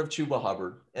return of Chuba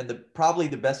Hubbard and probably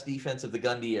the best defense of the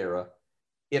Gundy era,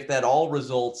 if that all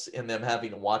results in them having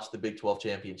to watch the Big 12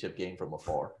 championship game from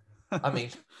afar. I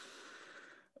mean,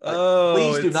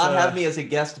 please do not have me as a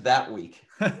guest that week.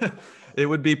 It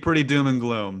would be pretty doom and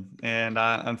gloom. And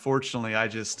unfortunately,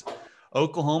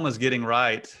 Oklahoma's getting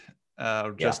right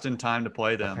just in time to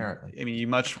play them. Apparently. I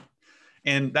mean,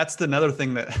 and that's another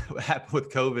thing that happened with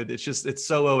COVID. It's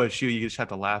so OSU, you just have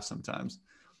to laugh sometimes.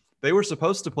 They were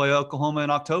supposed to play Oklahoma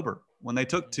in October when they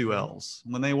took 2 L's,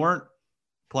 when they weren't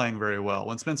playing very well,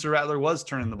 when Spencer Rattler was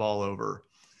turning the ball over.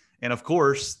 And of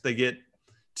course, they get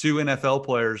 2 NFL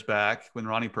players back when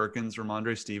Ronnie Perkins,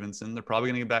 Ramondre Stevenson. They're probably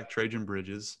going to get back Trajan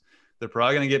Bridges. They're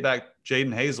probably going to get back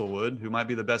Jaden Hazelwood, who might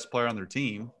be the best player on their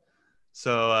team.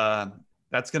 So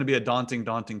that's going to be a daunting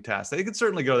task. They could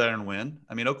certainly go there and win.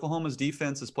 I mean, Oklahoma's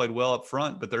defense has played well up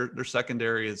front, but their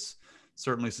secondary is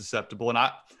certainly susceptible.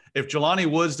 And if Jelani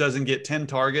Woods doesn't get 10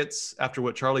 targets after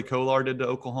what Charlie Kolar did to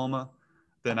Oklahoma,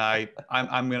 then I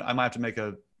might have to make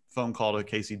a phone call to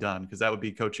Casey Dunn because that would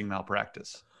be coaching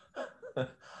malpractice.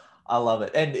 I love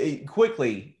it. And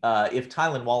quickly, if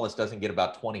Tylan Wallace doesn't get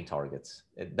about 20 targets,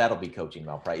 that'll be coaching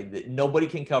malpractice. Nobody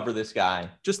can cover this guy.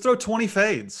 Just throw 20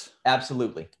 fades.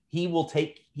 Absolutely. He will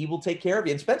take care of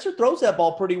you. And Spencer throws that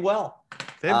ball pretty well.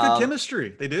 They have good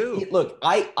chemistry. They do. Look,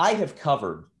 I have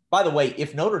covered, by the way,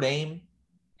 if Notre Dame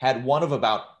had one of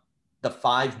about the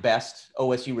 5 best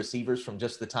OSU receivers from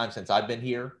just the time since I've been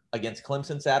here against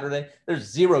Clemson Saturday, there's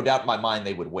zero doubt in my mind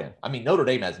they would win. I mean, Notre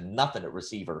Dame has nothing at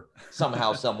receiver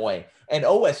somehow, some way. And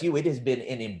OSU, it has been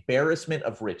an embarrassment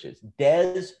of riches.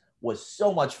 Dez was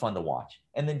so much fun to watch.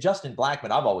 And then Justin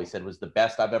Blackman, I've always said, was the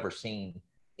best I've ever seen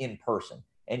in person.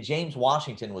 And James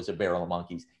Washington was a barrel of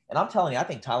monkeys. And I'm telling you, I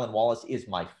think Tylan Wallace is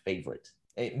my favorite.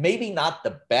 Maybe not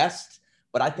the best,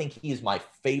 but I think he is my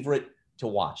favorite to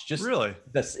watch. Just really,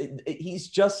 he's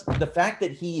just the fact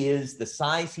that he is the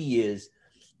size he is,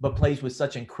 but plays with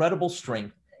such incredible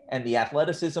strength, and the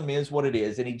athleticism is what it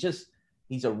is. And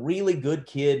he's a really good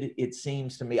kid. It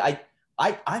seems to me.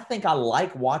 I think I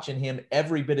like watching him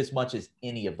every bit as much as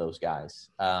any of those guys.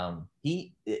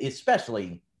 He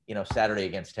especially, Saturday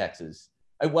against Texas.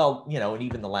 Well, and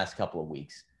even the last couple of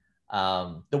weeks.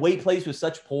 The way he plays with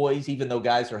such poise, even though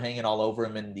guys are hanging all over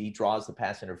him, and he draws the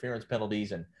pass interference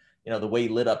penalties, and the way he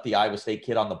lit up the Iowa State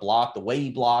kid on the block, the way he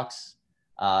blocks,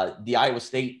 the Iowa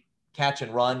State catch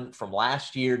and run from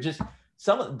last year, just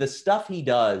some of the stuff he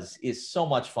does is so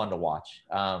much fun to watch.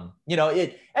 And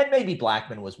maybe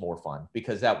Blackman was more fun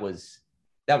because that was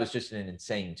just an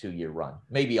insane 2-year run,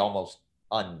 maybe almost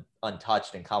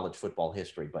untouched in college football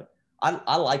history, but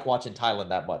I like watching Tylan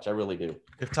that much. I really do.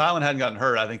 If Tylan hadn't gotten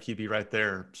hurt, I think he'd be right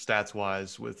there stats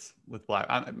wise with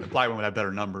Blackman would have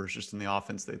better numbers just in the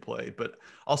offense they played. But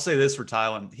I'll say this for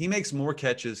Tylan. He makes more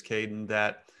catches, Cayden,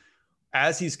 that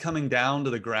as he's coming down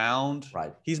to the ground,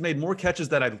 right, he's made more catches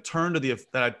that I'd turn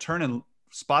and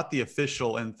spot the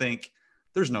official and think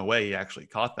there's no way he actually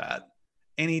caught that.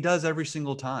 And he does every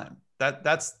single time.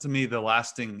 That's to me the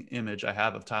lasting image I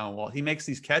have of Tylan Wallace. He makes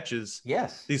these catches,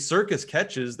 Yes, these circus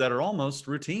catches that are almost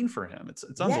routine for him. It's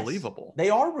yes, unbelievable. they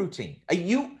are routine.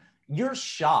 You're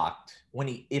shocked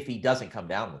if he doesn't come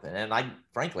down with it, and I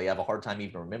frankly have a hard time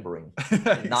even remembering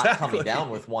not coming down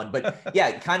with one. But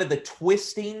yeah, kind of the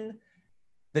twisting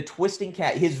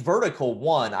cat. His vertical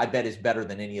one, I bet, is better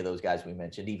than any of those guys we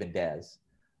mentioned, even Dez.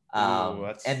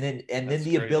 And then the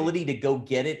crazy. ability to go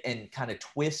get it and kind of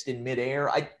twist in midair.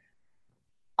 I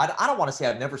don't want to say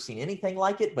I've never seen anything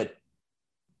like it, but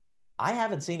I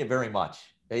haven't seen it very much.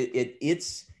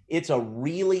 It's a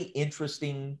really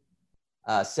interesting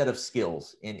set of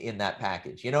skills in that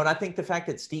package, and I think the fact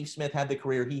that Steve Smith had the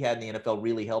career he had in the NFL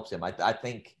really helps him. I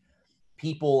think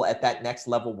people at that next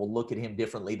level will look at him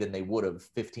differently than they would have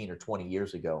 15 or 20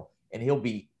 years ago, and he'll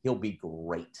be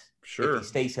great. Sure. If he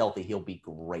stays healthy, he'll be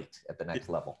great at the next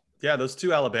level. Yeah, those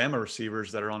two Alabama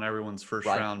receivers that are on everyone's first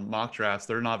round mock drafts,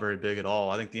 they're not very big at all.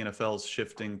 I think the NFL is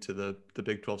shifting to the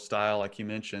Big 12 style, like you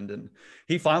mentioned. And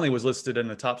he finally was listed in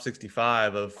the top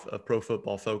 65 of Pro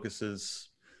Football Focus's,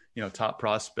 top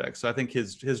prospects. So I think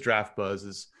his draft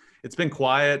buzz it's been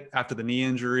quiet after the knee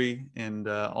injury and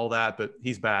all that, but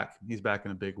he's back. He's back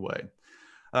in a big way.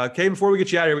 Cayden, before we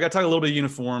get you out of here, we got to talk a little bit of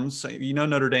uniforms.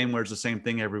 Notre Dame wears the same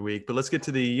thing every week, but let's get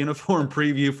to the uniform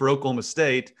preview for Oklahoma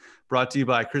State, brought to you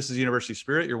by Chris's University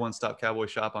Spirit, your one-stop Cowboy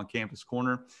shop on Campus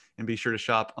Corner. And be sure to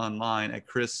shop online at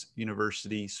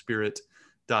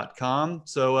chrisuniversityspirit.com.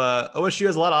 So OSU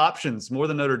has a lot of options, more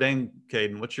than Notre Dame,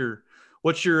 Cayden. What's your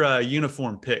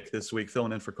uniform pick this week,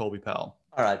 filling in for Colby Powell?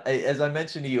 All right. As I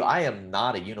mentioned to you, I am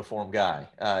not a uniform guy.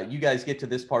 You guys get to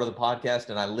this part of the podcast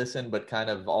and I listen, but kind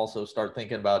of also start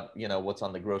thinking about, what's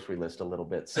on the grocery list a little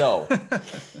bit. So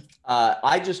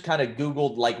I just kind of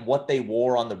Googled like what they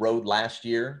wore on the road last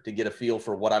year to get a feel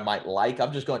for what I might like.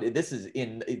 I'm just going,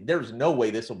 there's no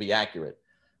way this will be accurate.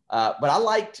 But I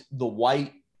liked the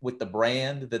white with the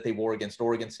brand that they wore against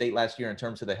Oregon State last year in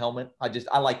terms of the helmet.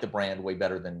 I like the brand way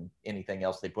better than anything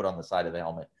else they put on the side of the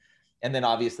helmet. And then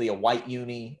obviously a white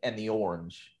uni and the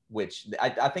orange, which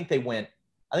I think it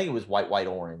was white,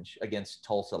 orange against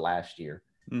Tulsa last year.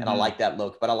 Mm-hmm. And I like that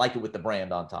look, but I like it with the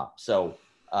brand on top. So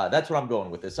that's what I'm going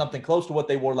with. It's something close to what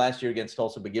they wore last year against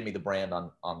Tulsa, but give me the brand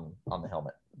on the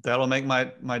helmet. That'll make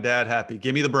my dad happy.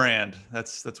 Give me the brand.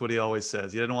 That's what he always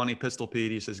says. He doesn't want any Pistol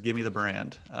Pete. He says, give me the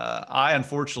brand. I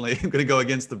unfortunately am going to go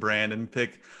against the brand and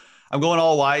I'm going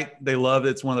all white. They love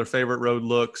it. It's one of their favorite road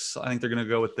looks. I think they're going to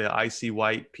go with the icy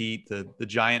white Pete, the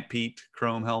giant Pete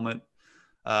chrome helmet.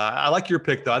 I like your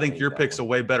pick though. I think your pick's a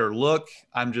way better look.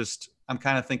 I'm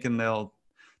kind of thinking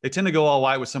they tend to go all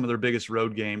white with some of their biggest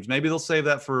road games. Maybe they'll save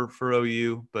that for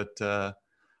OU, but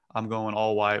I'm going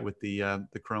all white with the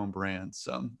chrome brand.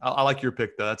 So I like your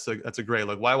pick though. That's a great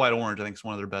look. White, orange, I think is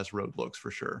one of their best road looks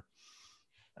for sure.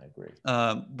 I agree.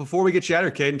 Before we get you out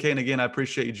of here, Cayden, again, I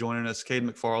appreciate you joining us.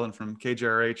 Cayden McFarland from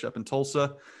KJRH up in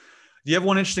Tulsa. Do you have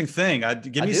one interesting thing?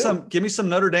 Give me some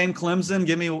Notre Dame, Clemson.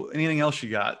 Give me anything else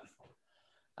you got.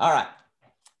 All right.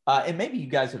 And maybe you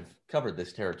guys have covered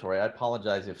this territory. I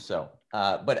apologize if so.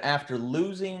 But after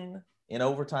losing in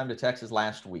overtime to Texas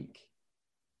last week,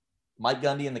 Mike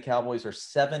Gundy and the Cowboys are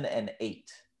 7-8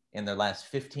 in their last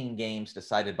 15 games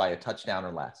decided by a touchdown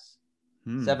or less.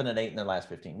 7-8 in their last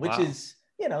 15, which is,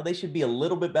 they should be a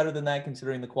little bit better than that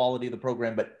considering the quality of the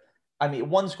program. But I mean,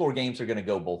 one score games are going to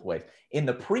go both ways. In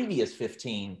the previous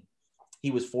 15,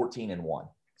 he was 14-1.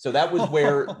 So that was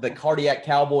where the cardiac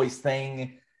Cowboys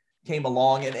thing came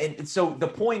along. And so the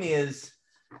point is,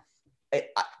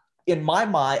 in my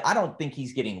mind, I don't think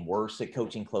he's getting worse at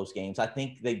coaching close games. I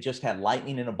think they just had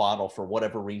lightning in a bottle for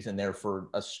whatever reason there for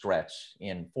a stretch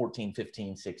in 14,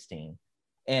 15, 16.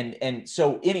 And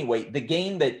so anyway, the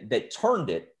game that turned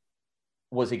it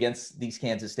was against these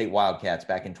Kansas State Wildcats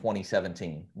back in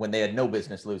 2017 when they had no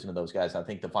business losing to those guys. I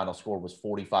think the final score was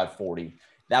 45-40.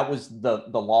 That was the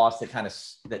loss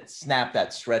that snapped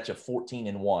that stretch of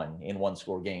 14-1 in one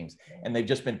score games. And they've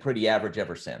just been pretty average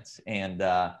ever since. And,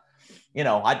 I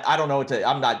don't know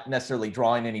I'm not necessarily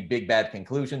drawing any big bad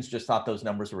conclusions. Just thought those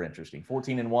numbers were interesting.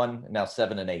 14-1, and now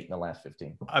 7-8 in the last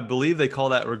 15. I believe they call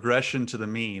that regression to the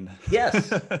mean.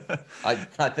 Yes. I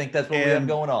think that's what we have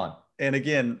going on. And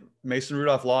again, Mason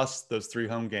Rudolph lost those 3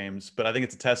 home games, but I think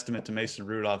it's a testament to Mason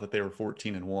Rudolph that they were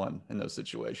 14-1 in those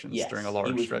situations during a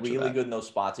large stretch. He was really good in those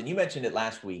spots. And you mentioned it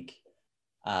last week.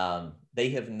 They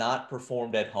have not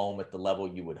performed at home at the level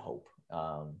you would hope.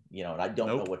 And I don't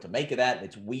know what to make of that. And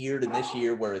it's weird in this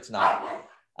year where it's not,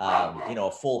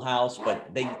 a full house,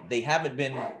 but they haven't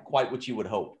been quite what you would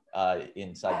hope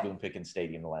inside Boone Pickens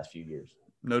Stadium the last few years.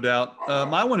 No doubt.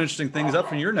 My one interesting thing is up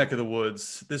from your neck of the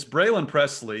woods. This Braylon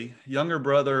Presley, younger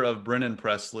brother of Brennan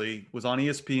Presley, was on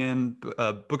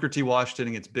ESPN, Booker T. Washington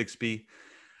against Bixby.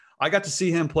 I got to see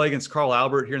him play against Carl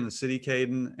Albert here in the city,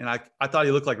 Cayden, and I thought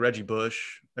he looked like Reggie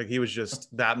Bush. Like he was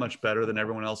just that much better than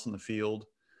everyone else in the field.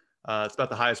 It's about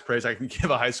the highest praise I can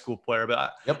give a high school player.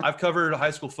 But I've covered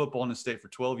high school football in the state for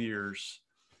 12 years.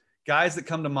 Guys that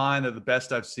come to mind are the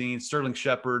best I've seen. Sterling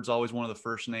Shepard's always one of the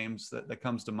first names that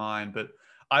comes to mind. But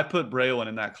I put Braylon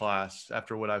in that class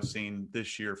after what I've seen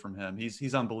this year from him.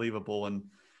 He's unbelievable. And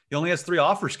he only has 3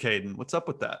 offers, Cayden. What's up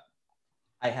with that?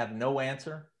 I have no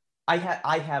answer. I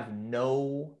have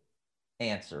no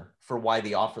answer for why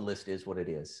the offer list is what it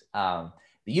is. The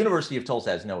University of Tulsa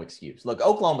has no excuse. Look,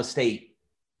 Oklahoma State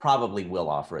probably will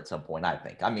offer at some point, I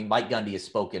think. I mean, Mike Gundy has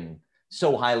spoken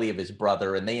so highly of his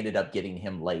brother, and they ended up getting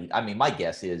him late. I mean, my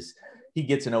guess is he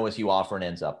gets an OSU offer and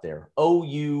ends up there.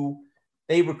 OU,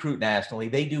 they recruit nationally.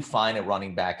 They do fine at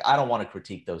running back. I don't want to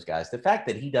critique those guys. The fact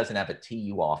that he doesn't have a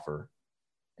TU offer,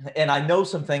 and I know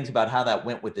some things about how that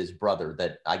went with his brother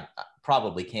that I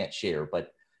probably can't share,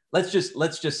 but let's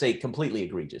just say completely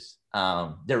egregious.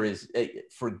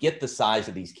 Forget the size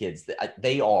of these kids.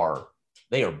 They are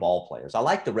ball players. I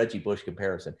like the Reggie Bush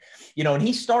comparison, and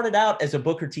he started out as a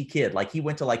Booker T kid. Like he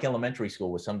went to like elementary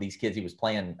school with some of these kids he was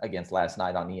playing against last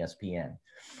night on ESPN.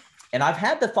 And I've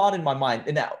had the thought in my mind,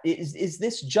 and now is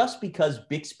this just because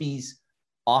Bixby's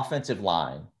offensive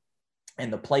line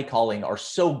and the play calling are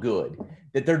so good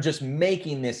that they're just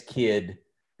making this kid,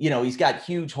 he's got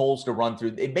huge holes to run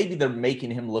through. Maybe they're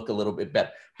making him look a little bit better.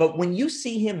 But when you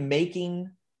see him making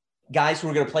guys who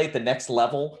are going to play at the next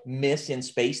level miss in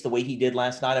space the way he did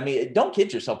last night, I mean, don't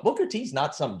kid yourself. Booker T's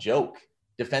not some joke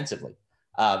defensively.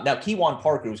 Now, Keywan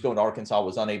Parker, who's going to Arkansas,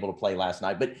 was unable to play last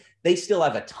night, but they still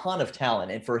have a ton of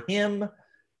talent. And for him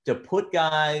to put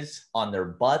guys on their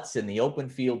butts in the open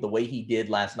field the way he did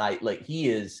last night, like he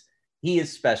is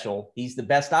special. He's the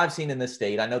best I've seen in this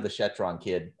state. I know the Shetron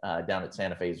kid down at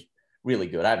Santa Fe is really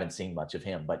good. I haven't seen much of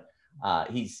him, but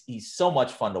he's so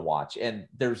much fun to watch. And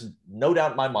there's no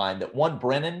doubt in my mind that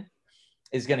Brennan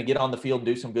is going to get on the field and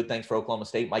do some good things for Oklahoma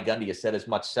State. Mike Gundy has said as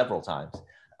much several times.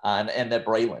 And that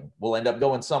Braylon will end up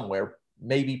going somewhere,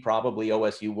 maybe probably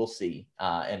OSU, we'll see,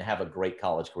 and have a great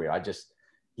college career.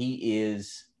 He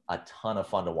is a ton of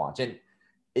fun to watch. And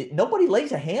nobody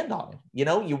lays a hand on him.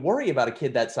 You worry about a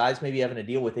kid that size, maybe having to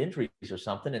deal with injuries or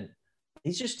something, and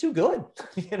he's just too good.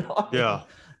 Yeah.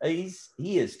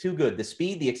 He is too good. The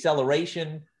speed, the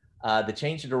acceleration, the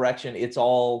change of direction, it's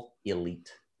all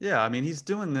elite. Yeah, I mean, he's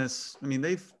doing this. I mean,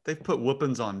 they've put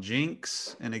whoopings on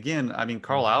Jinx, and again, I mean,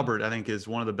 Carl Albert, I think, is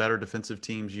one of the better defensive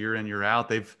teams year in, year out.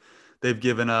 They've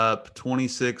given up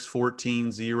 26,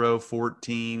 14, 0,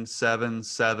 14, 7,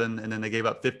 7, and then they gave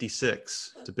up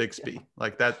 56 to Bixby.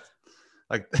 Like that,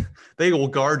 like they will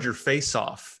guard your face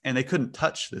off, and they couldn't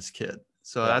touch this kid.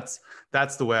 So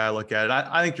that's the way I look at it.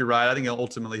 I think you're right. I think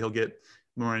ultimately he'll get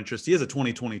more interest. He is a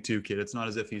 2022 kid. It's not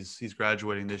as if he's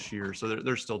graduating this year. So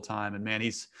there's still time. And man,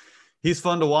 he's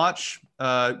fun to watch.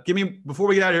 Before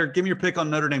we get out of here, give me your pick on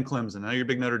Notre Dame Clemson. I know you're a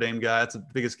big Notre Dame guy. That's the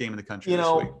biggest game in the country this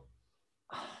week.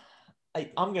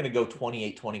 I'm going to go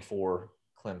 28-24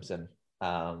 Clemson.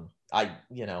 I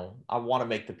want to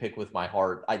make the pick with my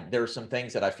heart. There are some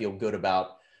things that I feel good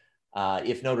about.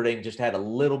 If Notre Dame just had a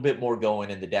little bit more going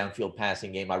in the downfield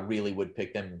passing game, I really would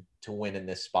pick them to win in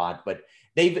this spot. But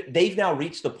they've now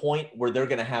reached the point where they're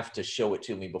going to have to show it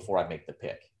to me before I make the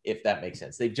pick, if that makes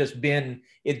sense. It's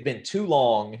been too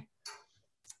long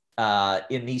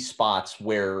in these spots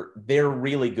where they're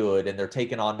really good and they're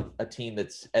taking on a team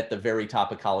that's at the very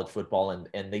top of college football,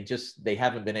 and they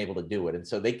haven't been able to do it. And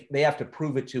so they have to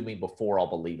prove it to me before I'll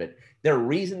believe it. There are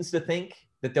reasons to think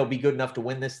that they'll be good enough to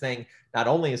win this thing. Not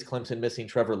only is Clemson missing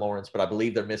Trevor Lawrence, but I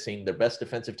believe they're missing their best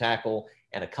defensive tackle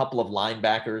and a couple of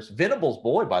linebackers. Venable's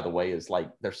boy, by the way, is like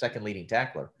their second leading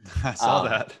tackler. I saw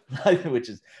that.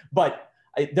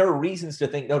 There are reasons to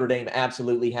think Notre Dame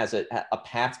absolutely has a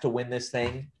path to win this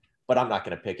thing, but I'm not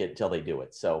going to pick it until they do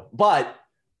it. But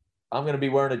I'm going to be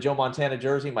wearing a Joe Montana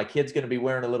jersey. My kid's going to be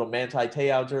wearing a little Manti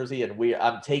Te'o jersey, and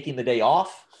I'm taking the day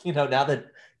off. Now that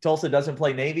Tulsa doesn't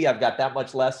play Navy, I've got that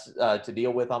much less to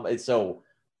deal with. So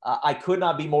I could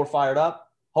not be more fired up.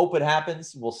 Hope it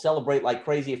happens. We'll celebrate like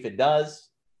crazy if it does,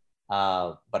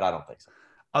 but I don't think so.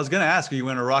 I was going to ask, are you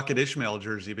in a Rocket Ishmael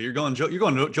jersey? But you're going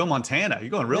Joe Montana. You're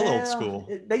going real old school.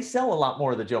 They sell a lot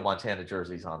more of the Joe Montana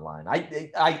jerseys online.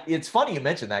 It's funny you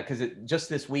mentioned that because just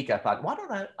this week I thought, why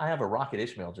don't I have a Rocket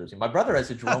Ishmael jersey? My brother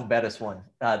has a Jerome Bettis one.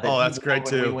 That's great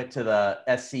too. We went to the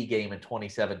SC game in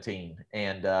 2017,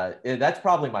 and that's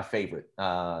probably my favorite,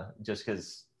 just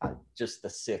because just the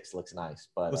 6 looks nice.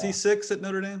 But was he 6 at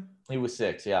Notre Dame? He was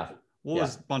 6, yeah. What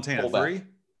was Montana, 3?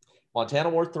 Montana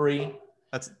wore 3.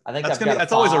 That's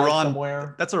always a Ron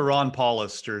somewhere. That's a Ron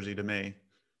Paulus jersey to me.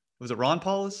 Was it Ron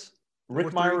Paulus?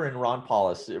 Rick Myra and Ron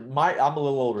Paulus. I'm a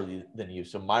little older than you,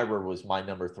 so Myra was my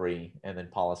number 3, and then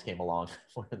Paulus came along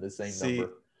for the same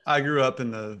number. I grew up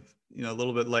in a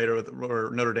little bit later where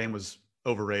Notre Dame was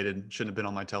overrated. Shouldn't have been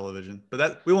on my television,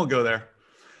 but we won't go there.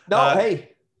 No,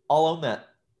 hey, I'll own that.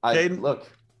 Cayden, look,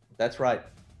 that's right.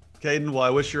 Cayden, well,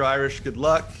 I wish your Irish good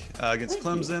luck against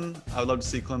Clemson. I would love to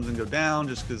see Clemson go down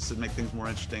just because it'd make things more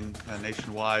interesting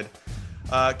nationwide.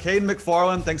 Cayden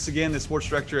McFarland, thanks again, the sports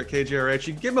director at KJRH.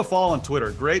 You can give him a follow on Twitter.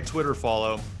 Great Twitter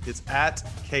follow. It's at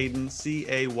Cayden,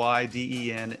 CAYDENMC,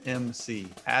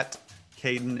 at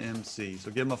Cayden MC.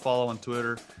 So give him a follow on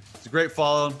Twitter. It's a great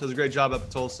follow. Does a great job up at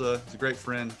Tulsa. He's a great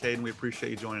friend. Cayden, we appreciate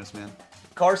you joining us, man.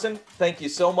 Carson, thank you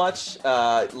so much.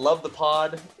 Love the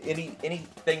pod.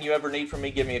 Anything you ever need from me,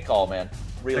 give me a call, man.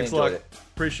 Really enjoyed it.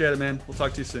 Appreciate it, man. We'll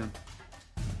talk to you soon.